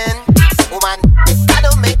man, woman. I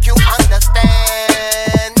don't make you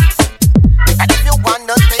understand. And if you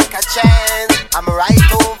wanna take a chance, I'm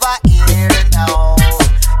right over here now.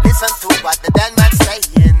 Listen to what the dead man's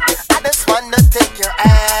saying. I just wanna take your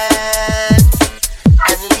hand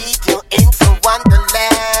and lead you into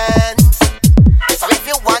Wonderland. So if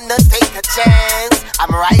you wanna take a chance,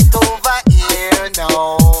 I'm right over here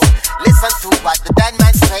now. Listen to what the dead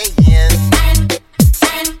man's saying.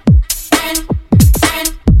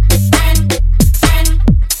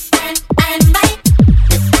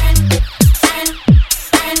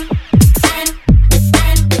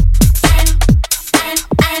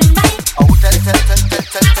 Oh, tell them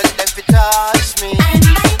to touch me. I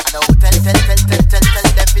know tell them to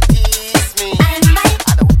tease me.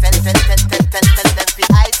 I know tell them to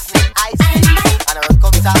ice me. I know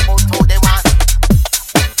come talk about how they want.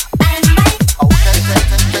 Oh, tell them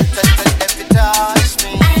to touch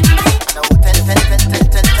me. I know tell them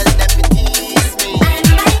to tease me.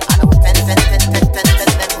 I know tell them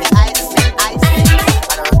to ice me.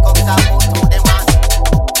 I know come talk about how they want.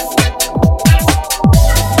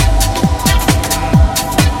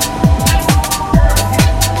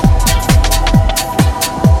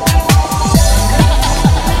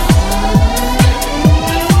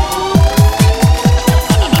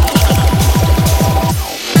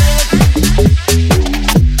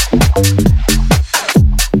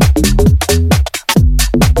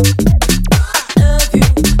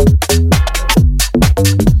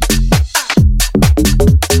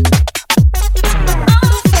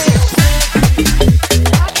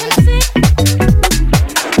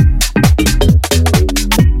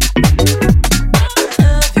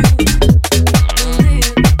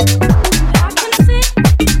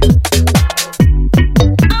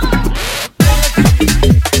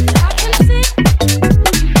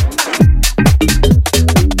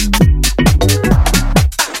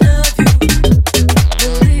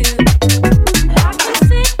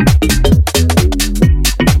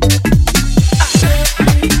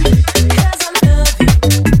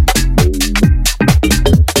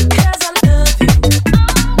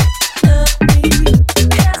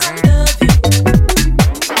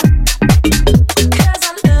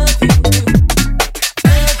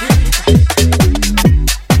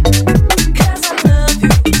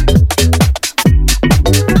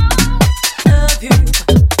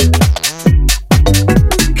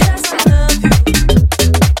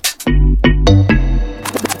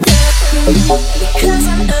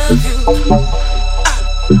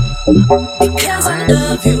 Because I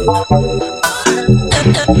love you.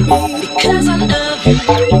 Because I love you.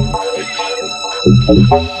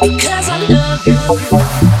 Because I love you.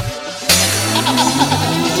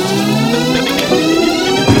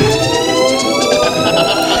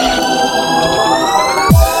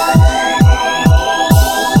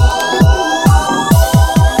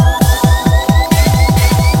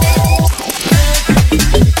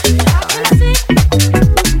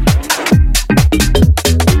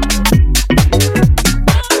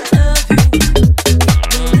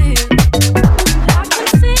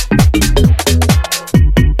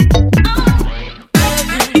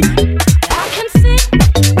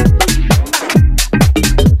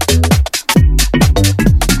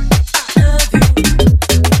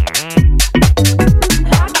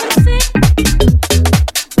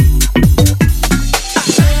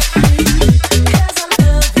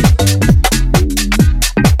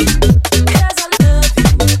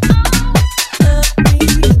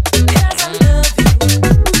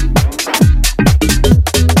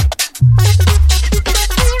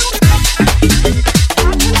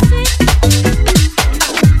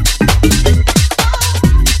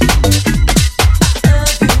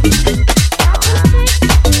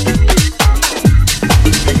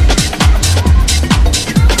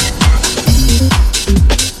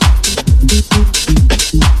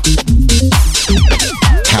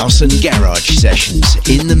 House and Garage Sessions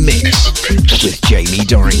in the mix with Jamie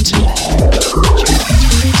Dorrington.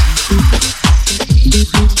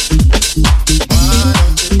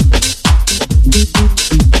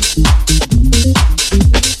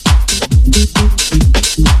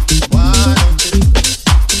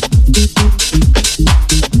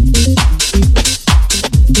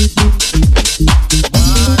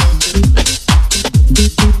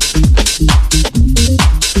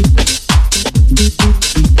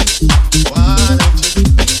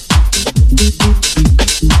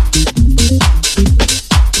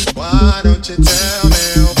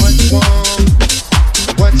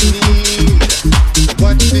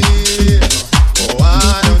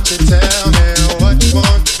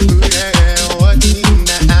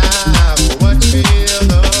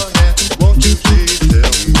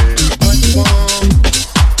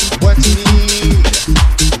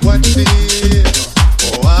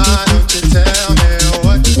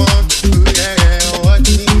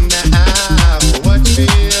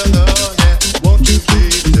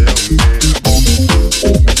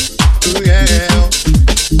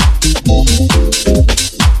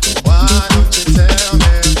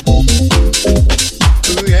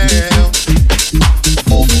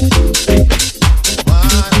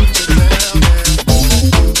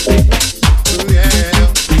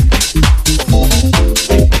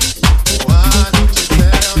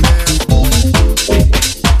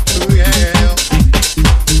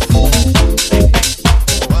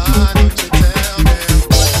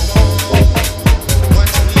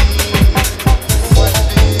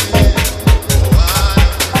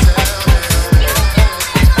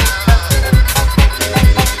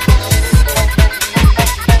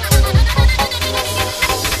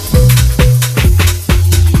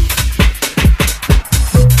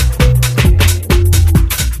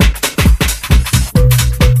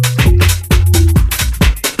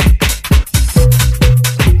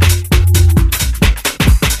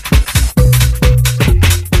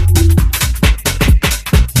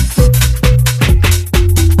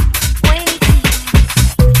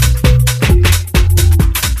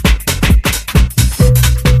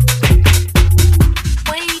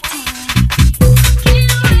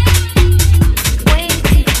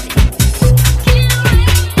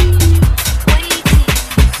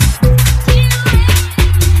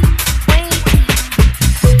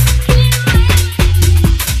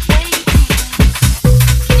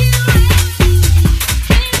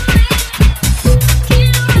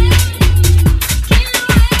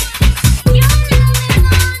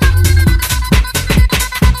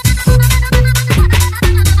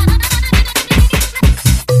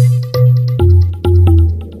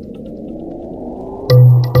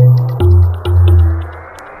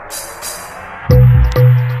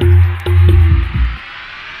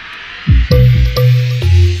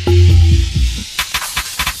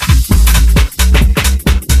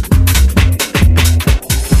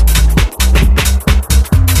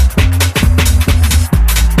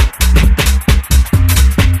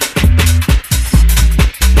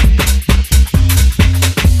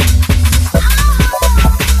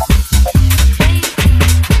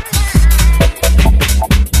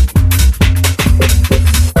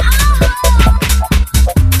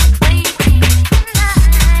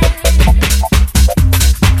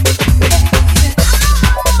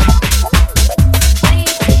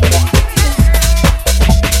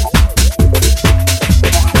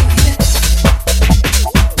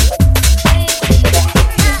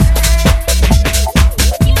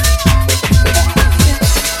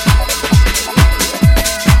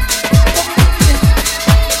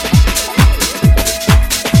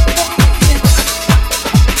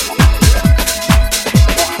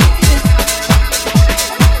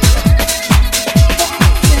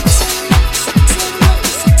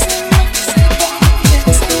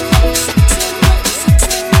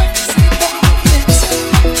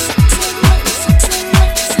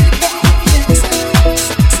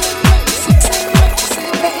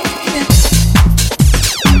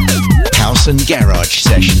 and Garage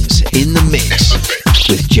Sessions in the mix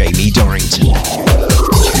with Jamie Dorrington.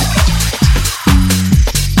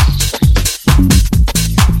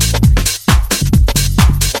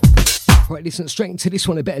 Right, listen straight into this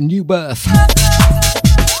one, a bit of New Birth.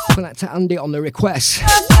 Going out to Andy on the request.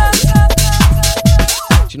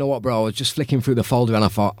 Do you know what, bro? I was just flicking through the folder and I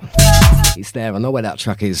thought, it's there, I know where that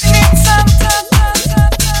track is.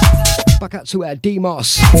 Back out to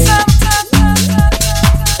Demos.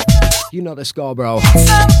 You know the score, bro.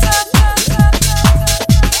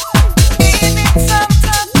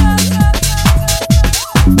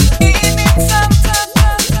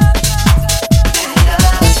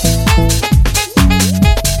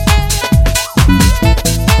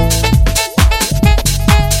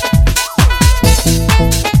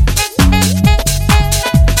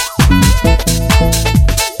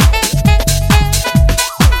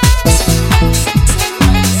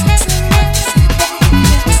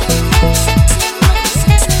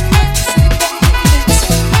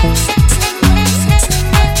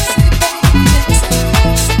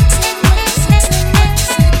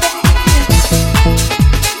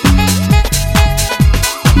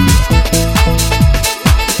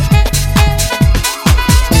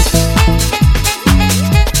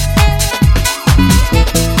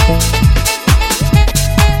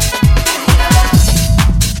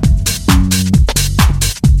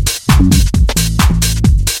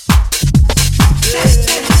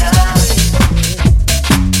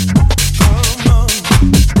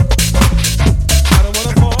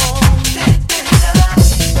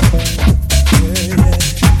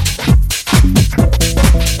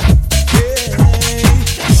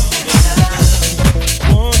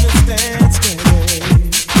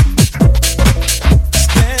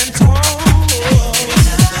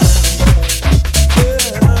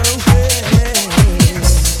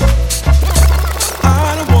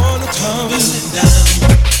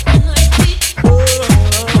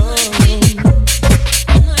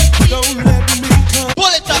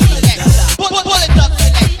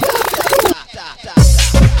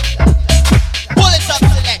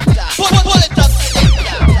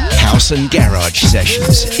 House and Garage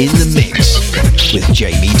Sessions in the mix with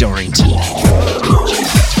Jamie Dorrington.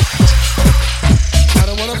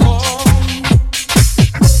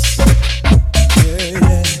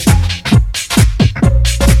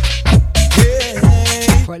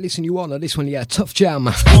 Right, listen, you want this one, yeah, Tough Jam.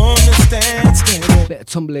 Bit of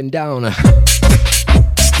tumbling down.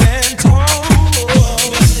 Stand tall.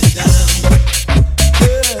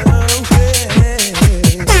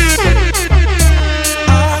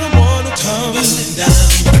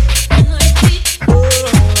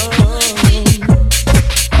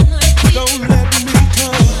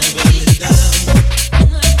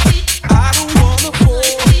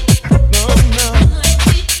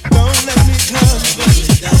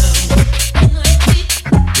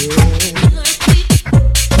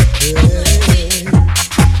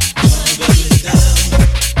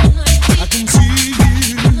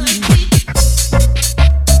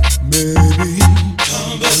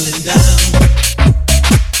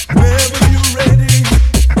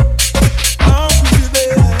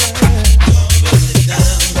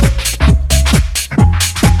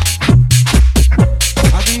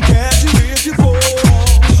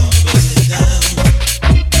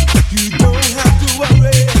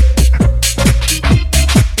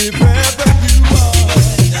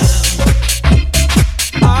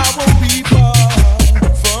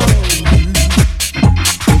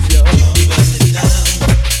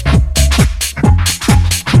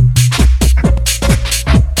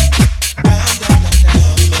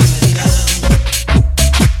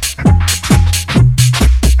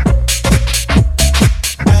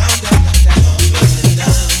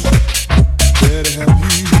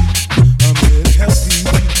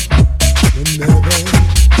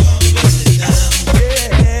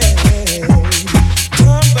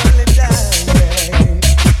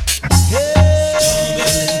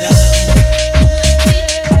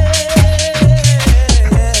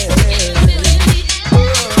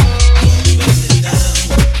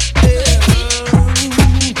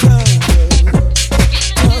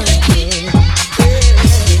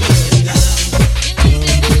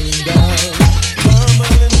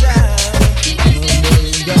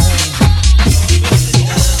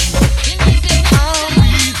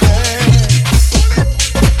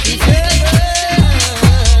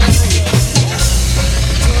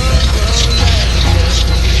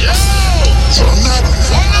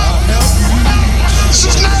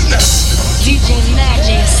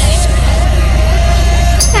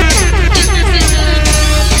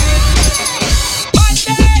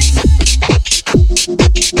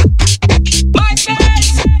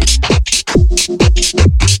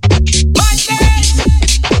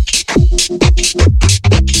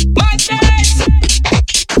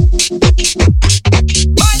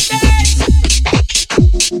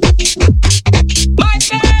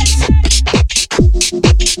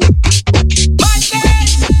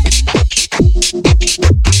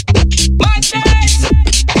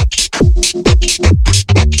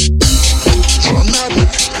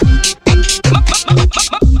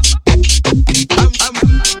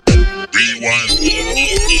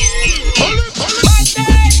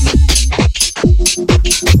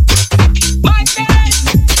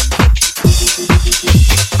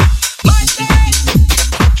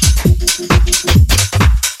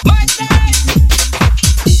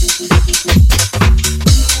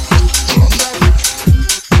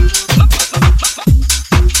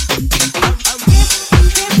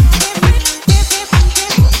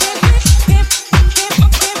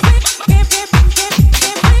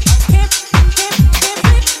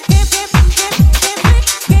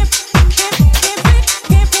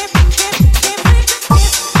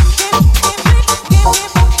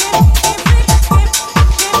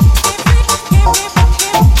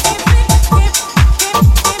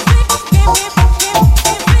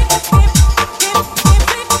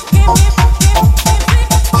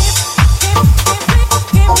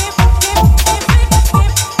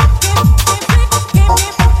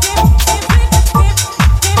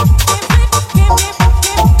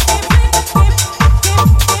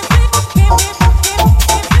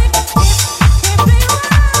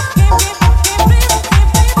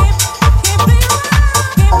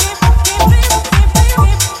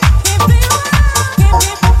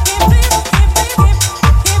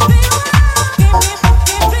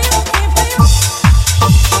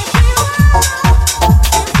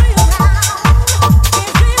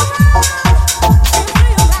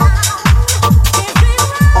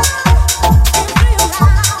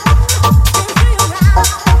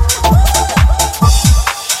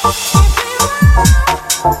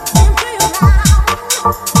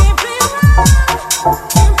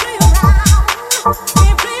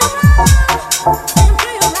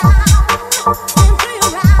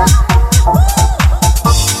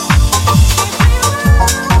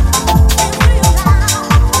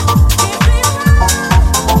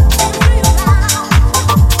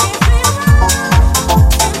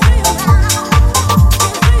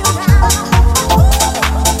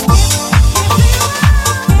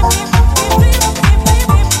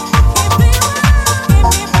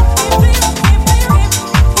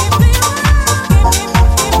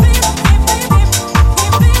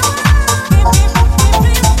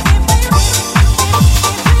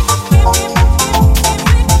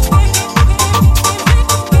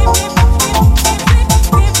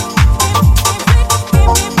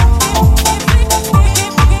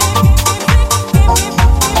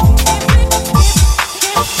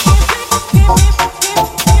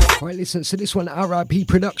 listen to this one, RIP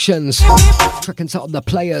Productions. Track entitled The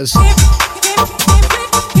Players.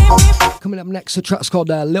 Coming up next, a track's called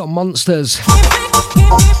Little Monsters.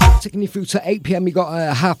 Taking you through to 8 p.m, you got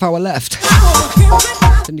a half hour left.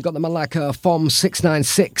 Then you got the man like Form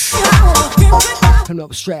 696. Coming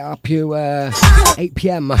up straight up you 8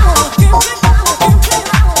 p.m.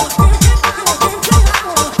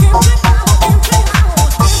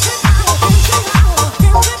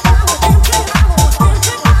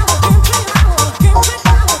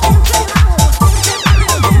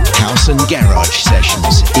 House and Garage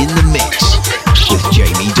Sessions in the mix with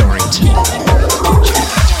Jamie Dorrington.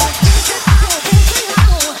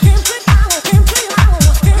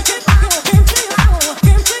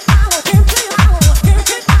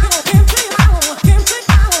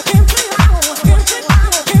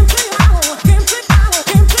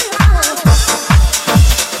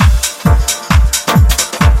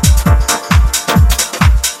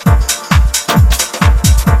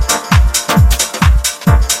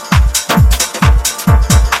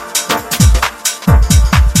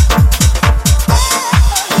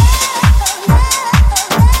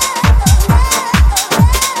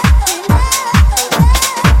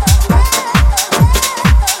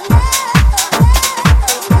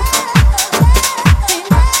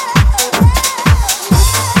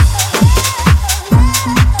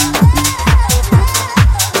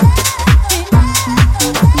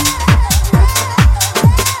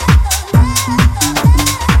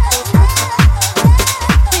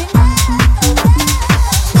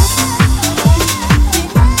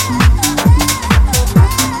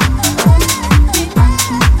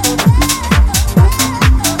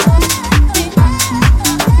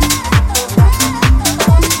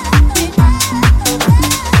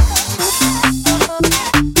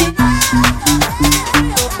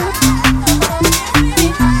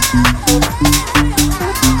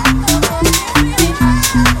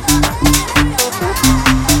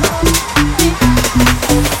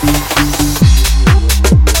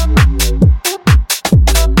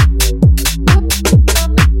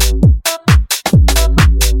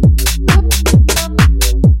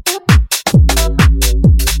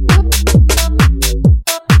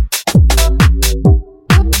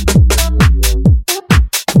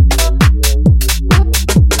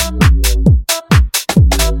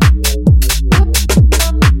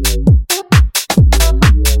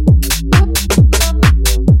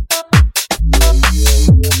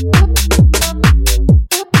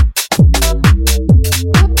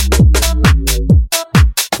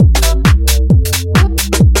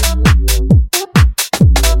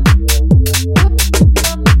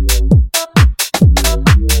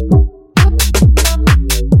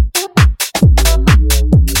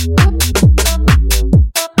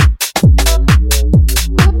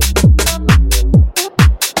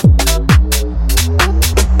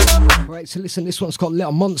 So listen, this one's called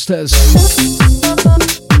Little Monsters.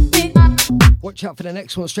 Watch out for the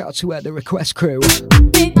next one, straight out to the Request Crew.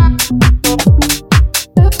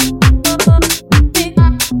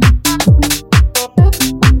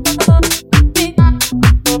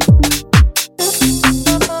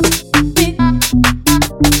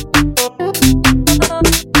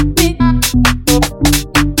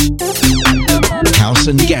 House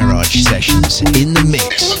and Garage Sessions in the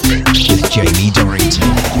mix with Jamie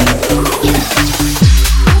Dorrington.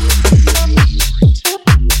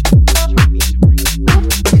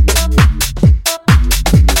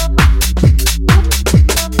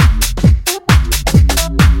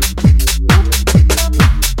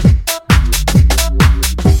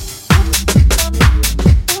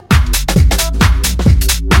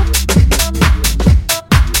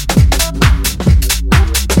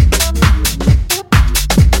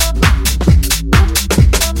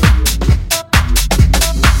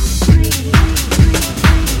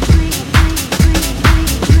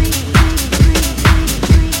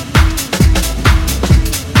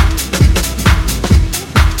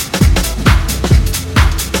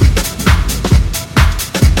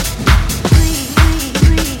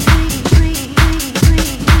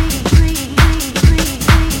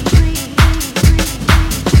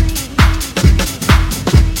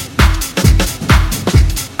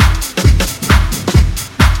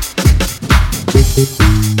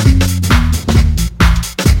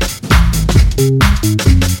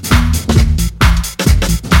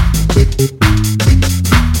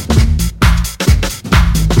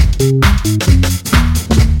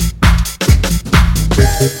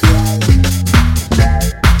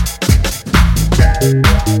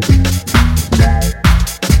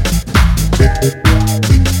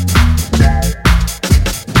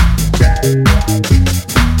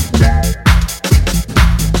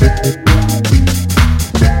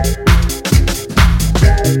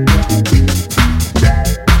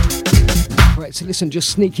 listen, just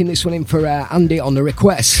sneaking this one in for Andy on the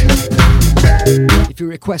request. If you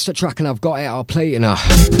request a track and I've got it, I'll play it now.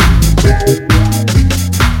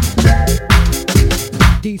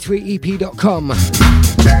 D3EP.com.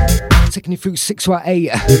 Taking you through 6 or 8.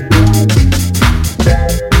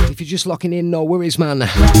 If you're just locking in, no worries, man.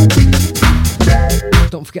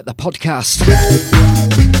 Don't forget the podcast.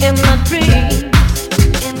 In my dreams,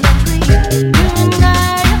 you and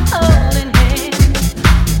I are holding hands.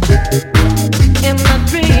 In my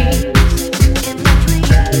dreams, you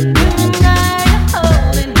and I are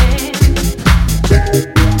holding hands.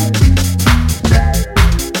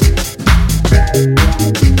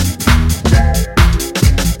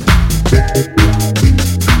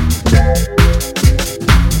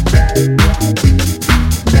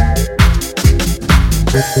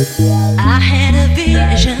 I had a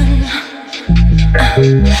vision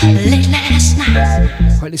late last night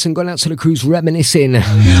Right, listen, going out to the crews reminiscing.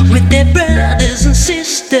 with their brothers and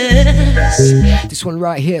sisters. This one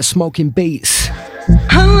right here, Smoking Beats.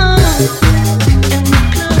 Oh, and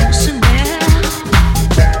we're closer now,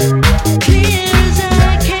 clear as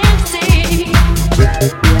I can see.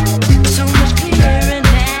 So much clearer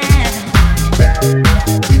now,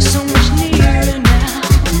 so much nearer now.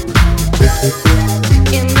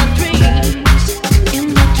 In my dreams, you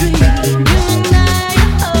and I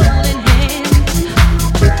are holding hands.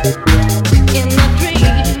 In my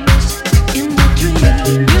dreams, you and I are holding hands. In my dreams, you and I are holding hands. In my dreams, you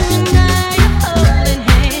and I are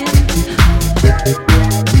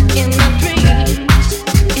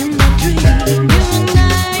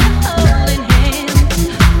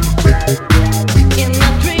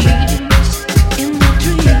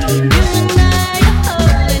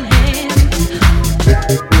holding hands.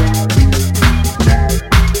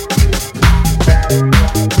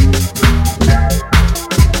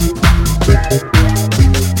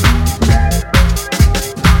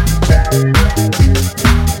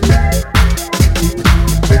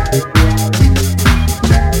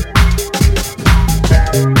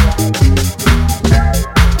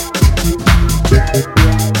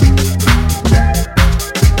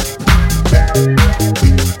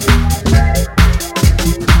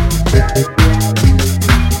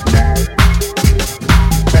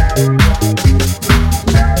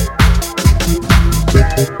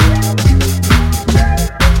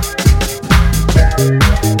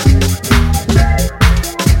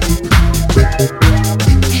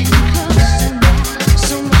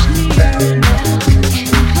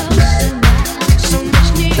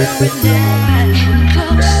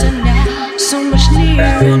 Closer now, so much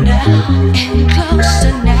nearer now, and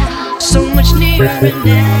closer now, so much nearer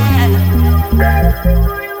now.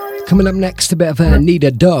 Coming up next, a bit of a Need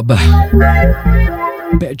a Dub.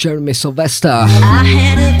 Bit of Jeremy Sylvester. I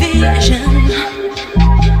had a vision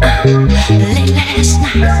late last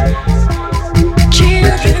night.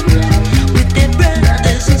 Children with their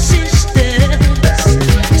brothers and sisters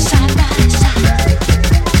side by side.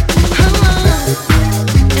 Oh,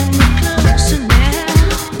 and we're closer now,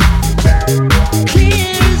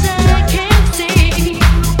 clear as I can see.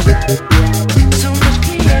 So much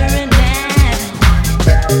clearer now,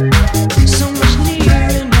 so much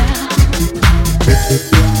nearer now.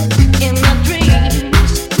 In my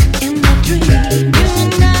dreams, you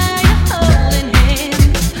and I are holding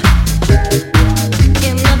hands.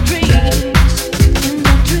 In my dreams,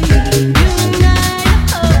 you and I are holding hands. In my dreams, you and I are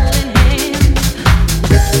holding hands.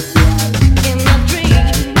 In my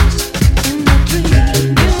dreams, you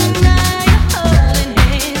and I are holding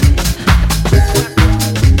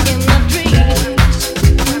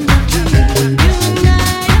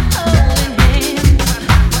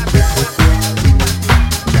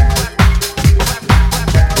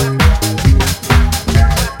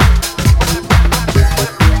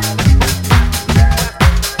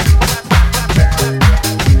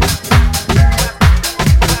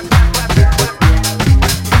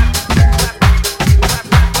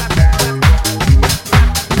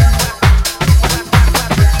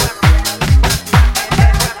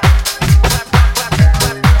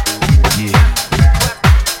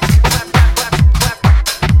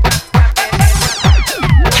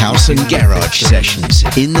House and Garage Sessions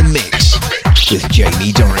in the mix with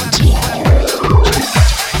Jamie Dorrington.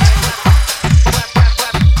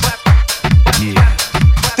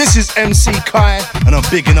 This is MC Kai, and I'm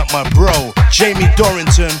bigging up my bro, Jamie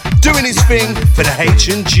Dorrington, doing his thing for the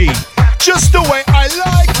H&G. Just the way I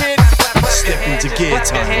like it. Step into gear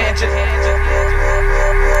time.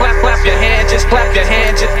 Clap your hand, just clap your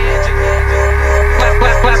hand, just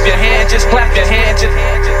clap your hand, just clap your hand, just.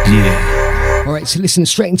 Yeah. Alright, so listen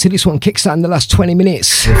straight into this one, kickstarting the last 20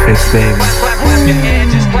 minutes. Clap your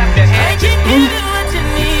hand, just clap your hand.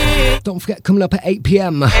 Don't forget, coming up at 8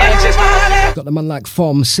 p.m. Got the man like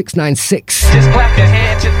Form 696. Just clap your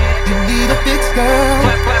hands. You need a fix, girl.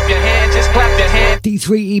 Clap your hands. Just clap your hands.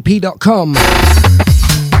 D3EP.com.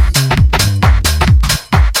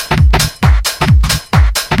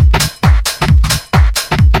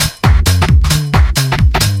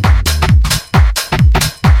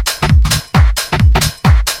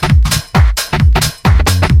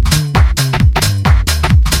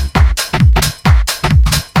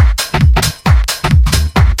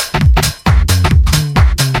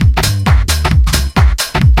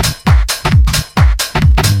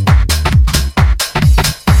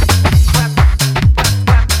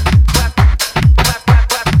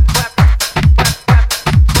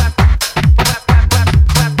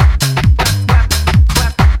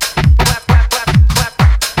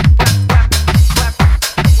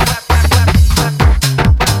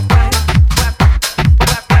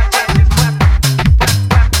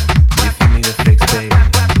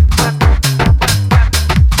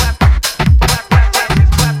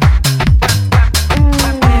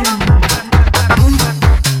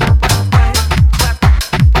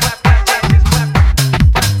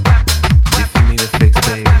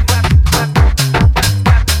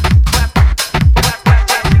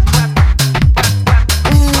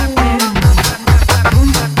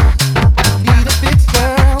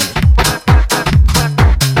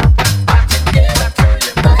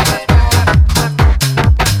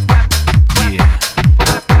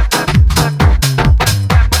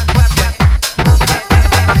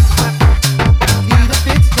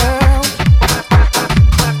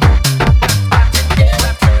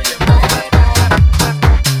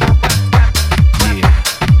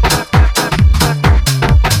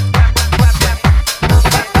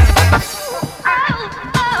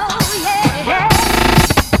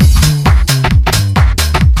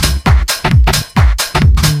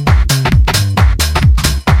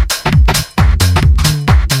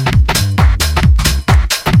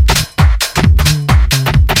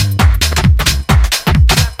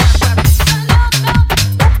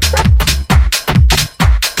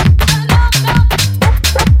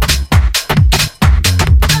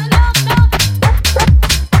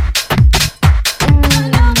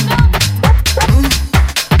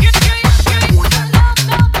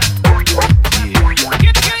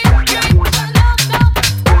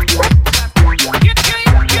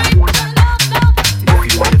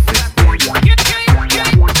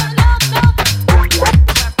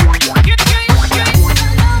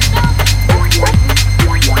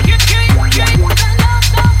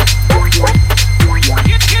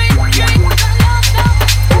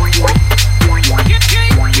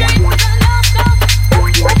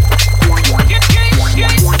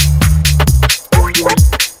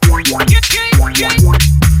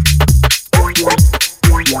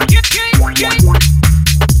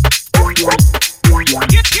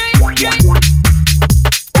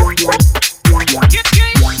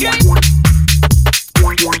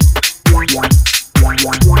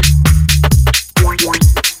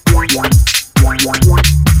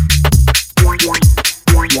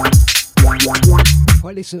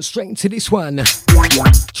 Right, listen straight into this one. Right,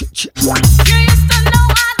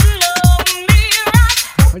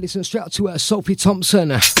 listen straight out to Sophie Thompson.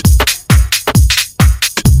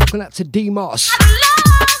 Going out to D Moss.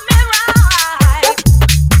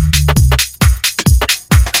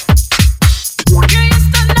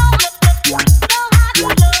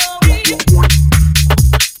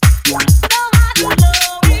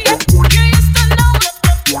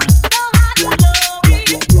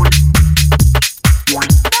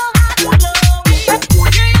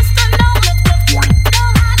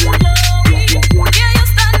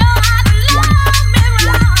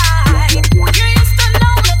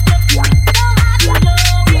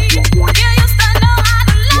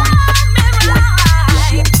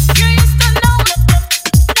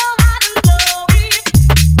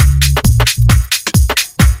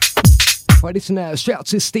 Right, listen now, straight out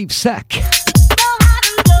to Steve Sack.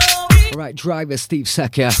 Alright, driver Steve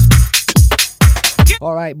Sack, yeah.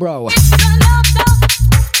 Alright, bro.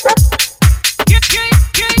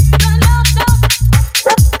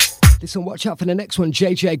 Listen, watch out for the next one,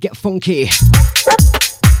 JJ, Get Funky.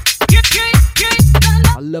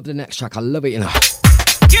 I love the next track, I love it, you know.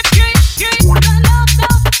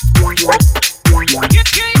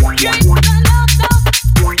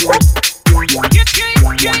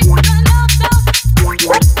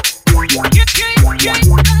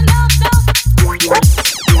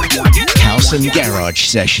 House and Garage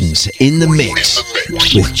Sessions in the mix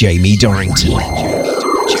with Jamie Dorrington.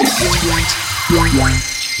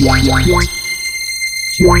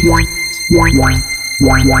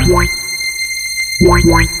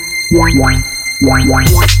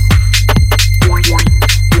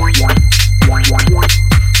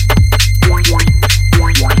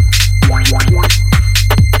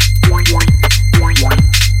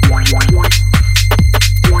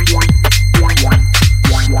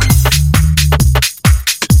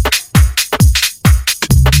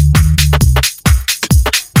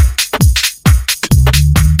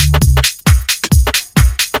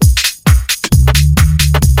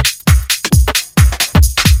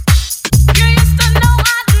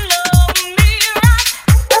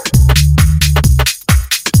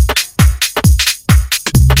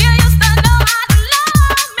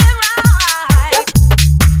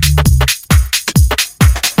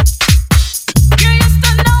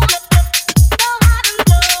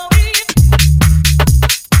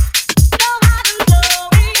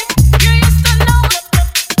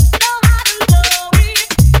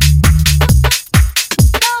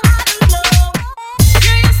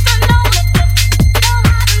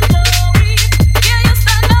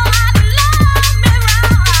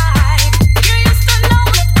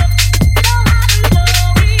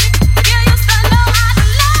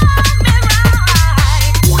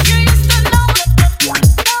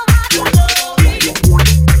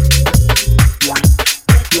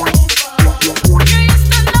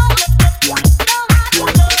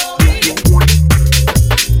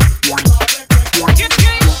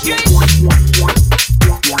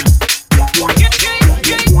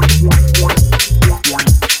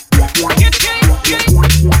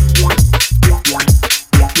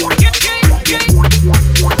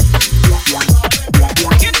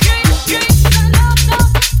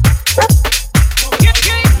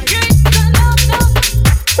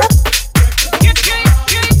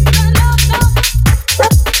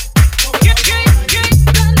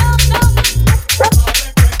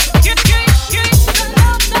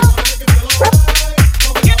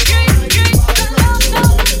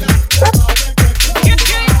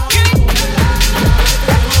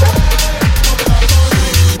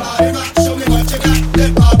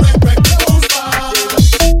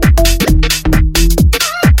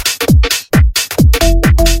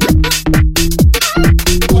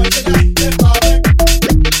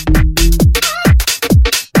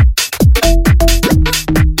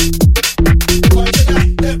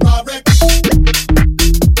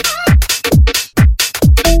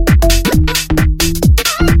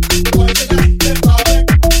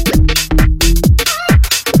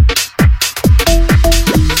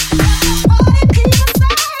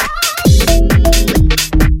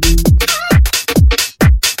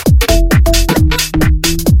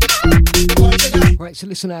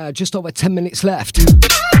 Listen, just over 10 minutes left.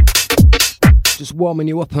 Just warming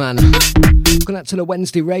you up, man. Going out to the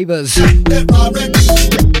Wednesday ravers.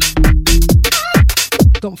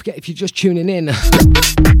 Don't forget, if you're just tuning in,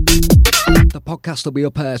 the podcast will be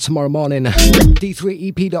up tomorrow morning.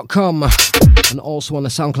 D3EP.com and also on the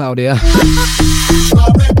SoundCloud here.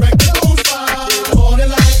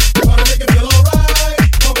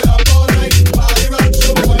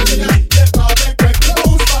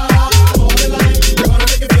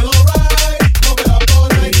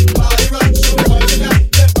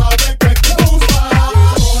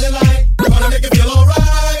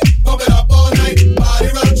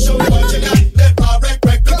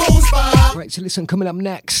 So listen, coming up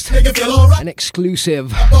next, an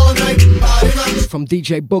exclusive from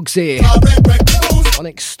DJ Bugsy,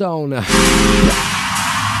 Onyx Stone.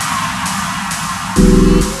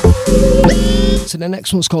 So the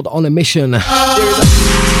next one's called On a Mission.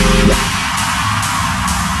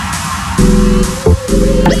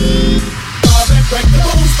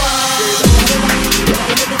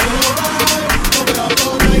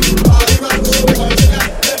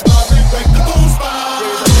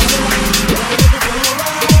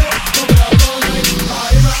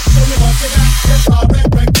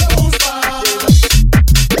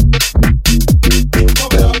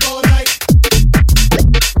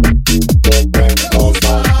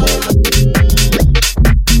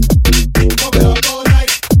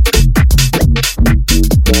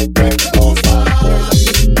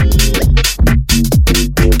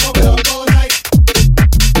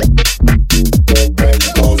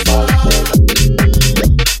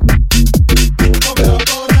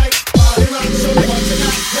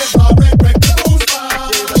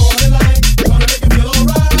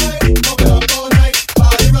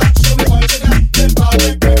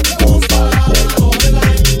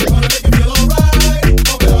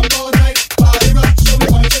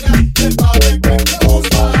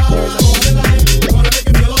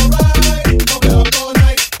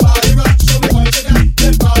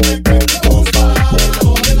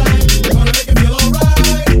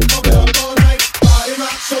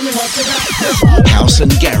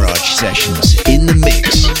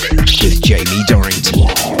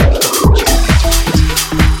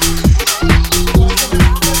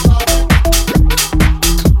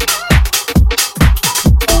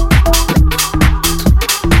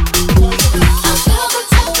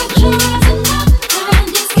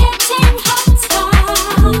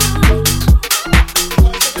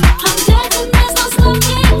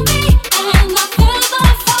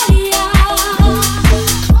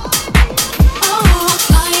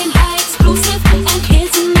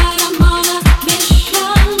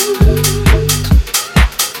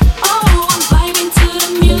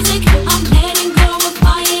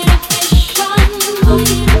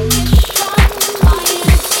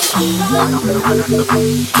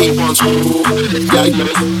 Keep on smooth, yeah, yeah.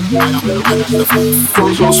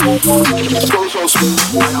 Go so smooth, go so smooth.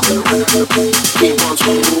 Keep on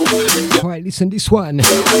smooth. Alright, listen, this one.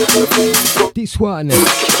 This one.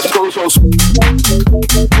 Go so smooth.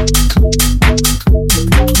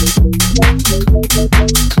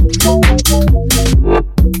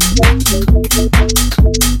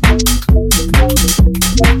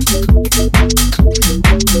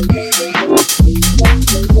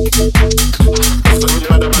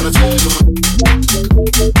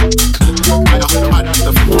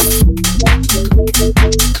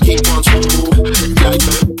 Keep on smooth, yeah,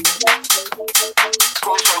 yeah.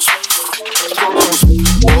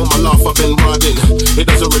 All my life I've been riding. It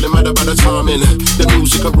doesn't really matter about the timing. The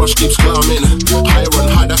music of rush keeps climbing. Higher and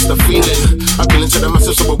high, that's the feeling. Appealing to the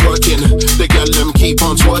masses, so we're working. The gal them keep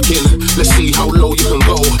on twerking. Let's see how low you can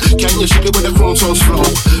go. Can you shake it with the chrome tones flow?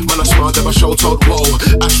 Man, I smile, never show told whoa.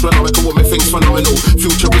 Astronomical, what me things phenomenal.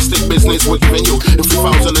 Futuristic business we're giving you. In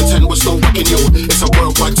 2010 we're still rocking you. It's a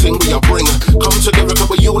worldwide thing we are bring. Come together, cause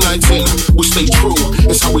we're uniting. We stay true,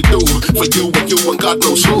 it's how we do. For you and you and God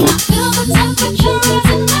knows who. Feel the temperature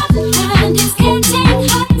rising up and it's getting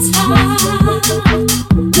hotter.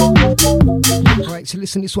 Right, so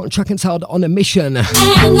listen, this one track entitled On a Mission. And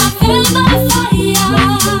I feel the fire.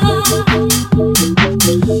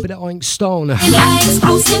 Bit of Oink Stone.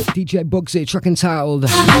 Exclusive. DJ Bugsy, track entitled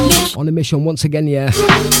On a Mission once again, yeah. Oh,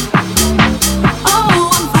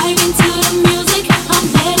 I'm vibing to the music. I'm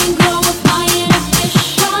letting go of my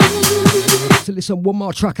inhibition. So listen, one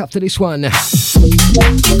more track after this one.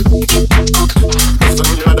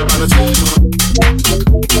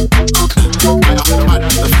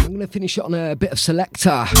 I'm gonna finish it on a bit of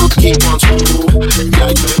Selector. Keep on smooth, yeah,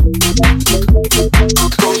 yeah.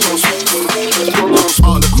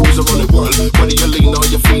 All the crews around the world, whether you're lean or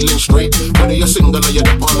you're feeling straight, whether you're single or you're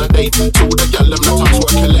up on a date, to the gal them the time to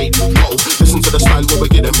percolate. Whoa, listen to the style where we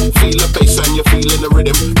get them. Feel the bass and you're feeling the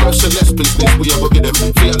rhythm. Merciless business, we ever get them.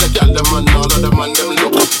 Feel the gal them and all of the man them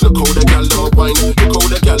look how the gal them a wine. Look how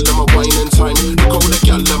the gal them a wine in time. Look how the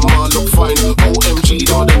gal them all look fine. OMG,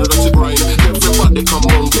 all the dirty grind. Everybody come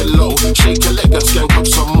on, get low. Shake your leg and skank up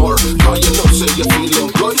some more. Cause you know say you're feeling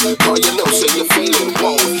good. Cause you know say you're feeling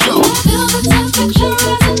wow, yo. Feel the temperature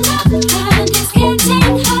rising up and it's getting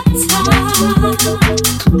hotter.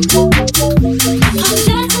 I'm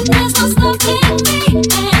dancing, there's no stopping me,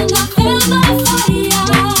 and I feel the fire.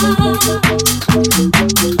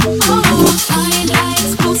 Oh, flying high,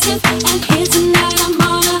 exclusive, and here tonight I'm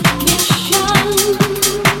on a mission.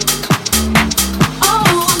 Oh,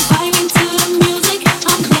 I'm vibing to the music,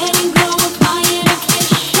 I'm letting go of my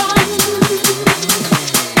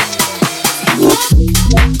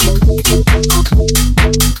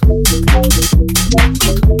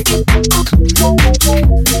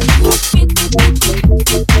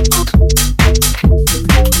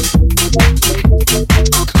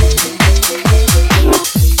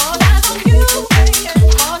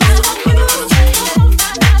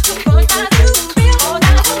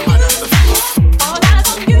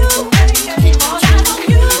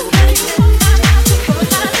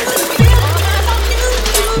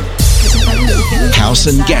House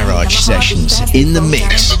and Garage Sessions in the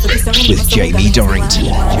mix with Jamie Dorrington.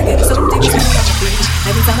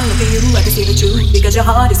 Every time I look at you, I can see the truth. Because your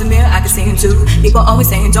heart is a mirror, I can see him too. People always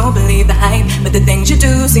saying don't believe the hype, but the things you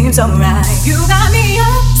do seem so right. You got me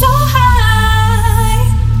up so high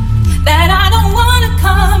that I don't wanna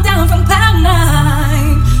come down from cloud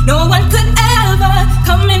nine. No one could ever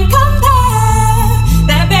come and compare.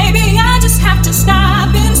 That baby, I just have to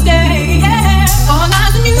stop and stay. Yeah. All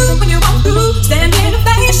eyes on you when you walk through. Stand in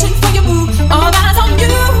ovation for your move. All eyes on you.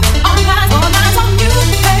 All eyes on you.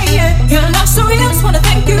 Hey, yeah. Your love so real, just wanna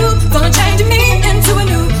thank you for changing me into a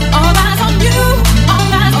new. All eyes on you. All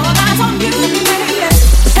eyes on you. Hey, yeah.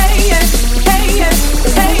 Hey, yeah. Hey, yeah.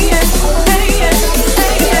 Hey, yeah. Hey, yeah.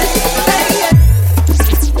 Hey, yeah. Hey, yeah.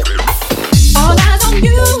 All eyes on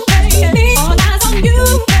you. Hey, yeah. All eyes on you.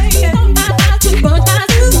 Hey, yeah. All eyes on you.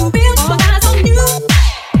 All eyes on you.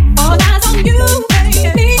 All eyes on you. Hey,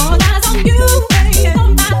 yeah. All eyes on you. Hey, yeah.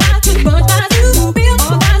 All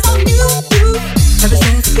eyes on you. Ever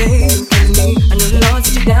since the day you came to me, I knew the Lord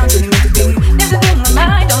set you down to me to be. Never been my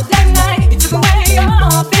mind all day night. You took away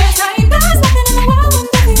all fears, right? There's nothing in the world won't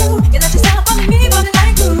do you. You let yourself on me more than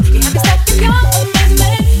I do. You have me stuck in your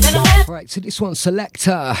amazement. Then I have Right, so this one's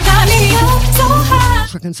Selector. got me up so high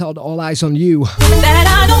Track entitled All Eyes on You. that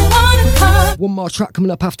I don't wanna come. One more track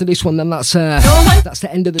coming up after this one, then that's the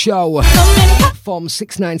end of the show. Form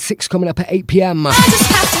 696 coming up at 8 p.m. I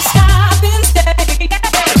just have to stop and stay.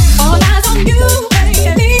 All eyes on you,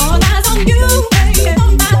 baby. All eyes on you, baby.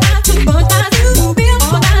 All eyes on you, baby.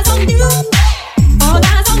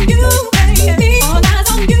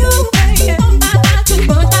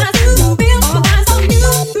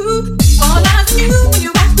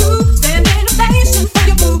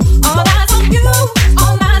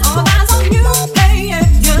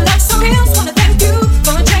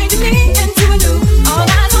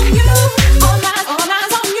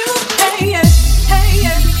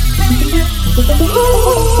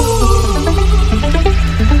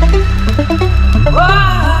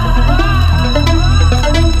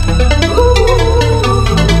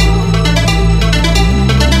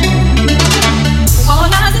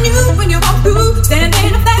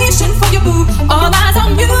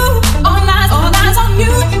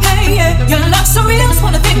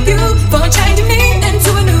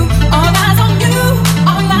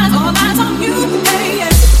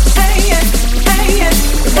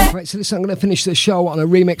 So listen, I'm going to finish the show on a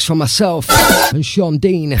remix from myself and Sean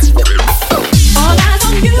Dean.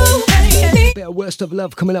 Bit of Worst of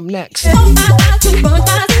Love coming up next.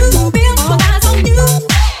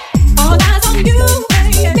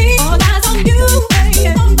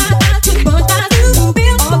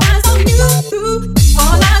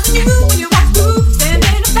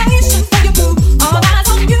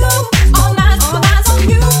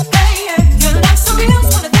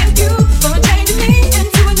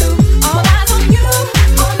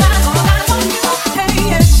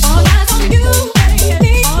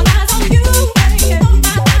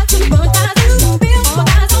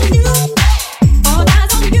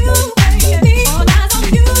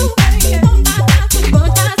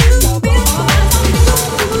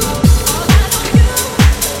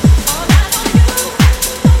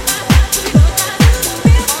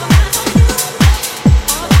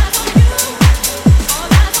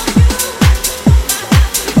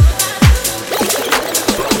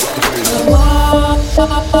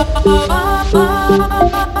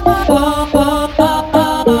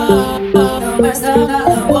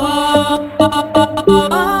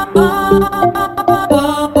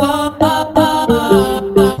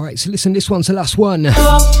 Alright, so listen, this one's the last one. The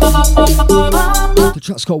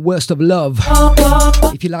track's called Worst of Love.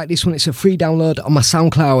 If you like this one, it's a free download on my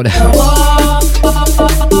SoundCloud.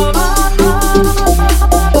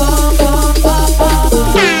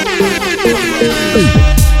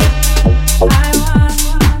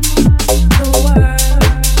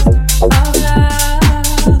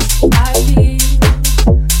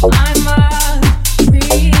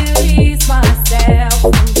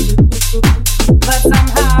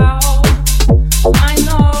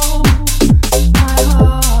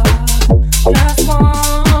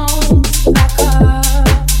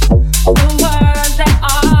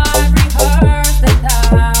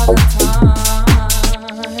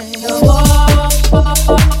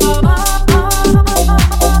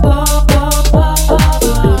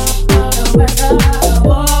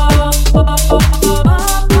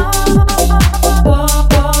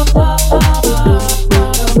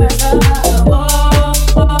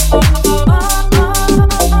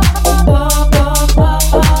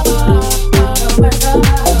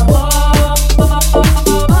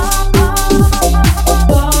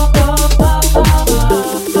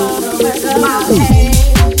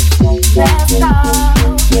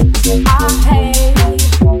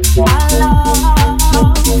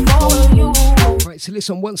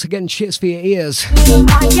 Listen, once again, cheers for your ears.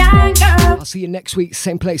 I'll see you next week,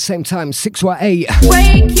 same place, same time, 6 or 8.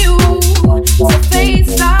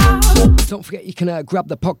 Don't forget you can grab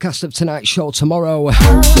the podcast of tonight's show tomorrow.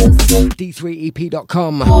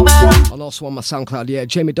 D3EP.com. And also on my SoundCloud, yeah,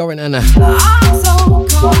 Jamie Dorrington.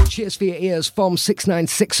 Cheers for your ears, Form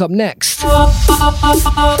 696 up next.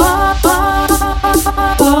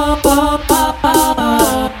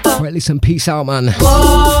 Right, listen, peace out, man.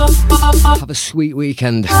 Have a sweet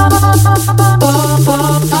weekend. In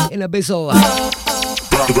a bizzle.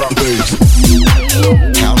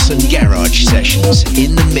 House and Garage Sessions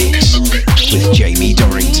in the mix with Jamie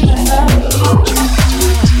Dorrington.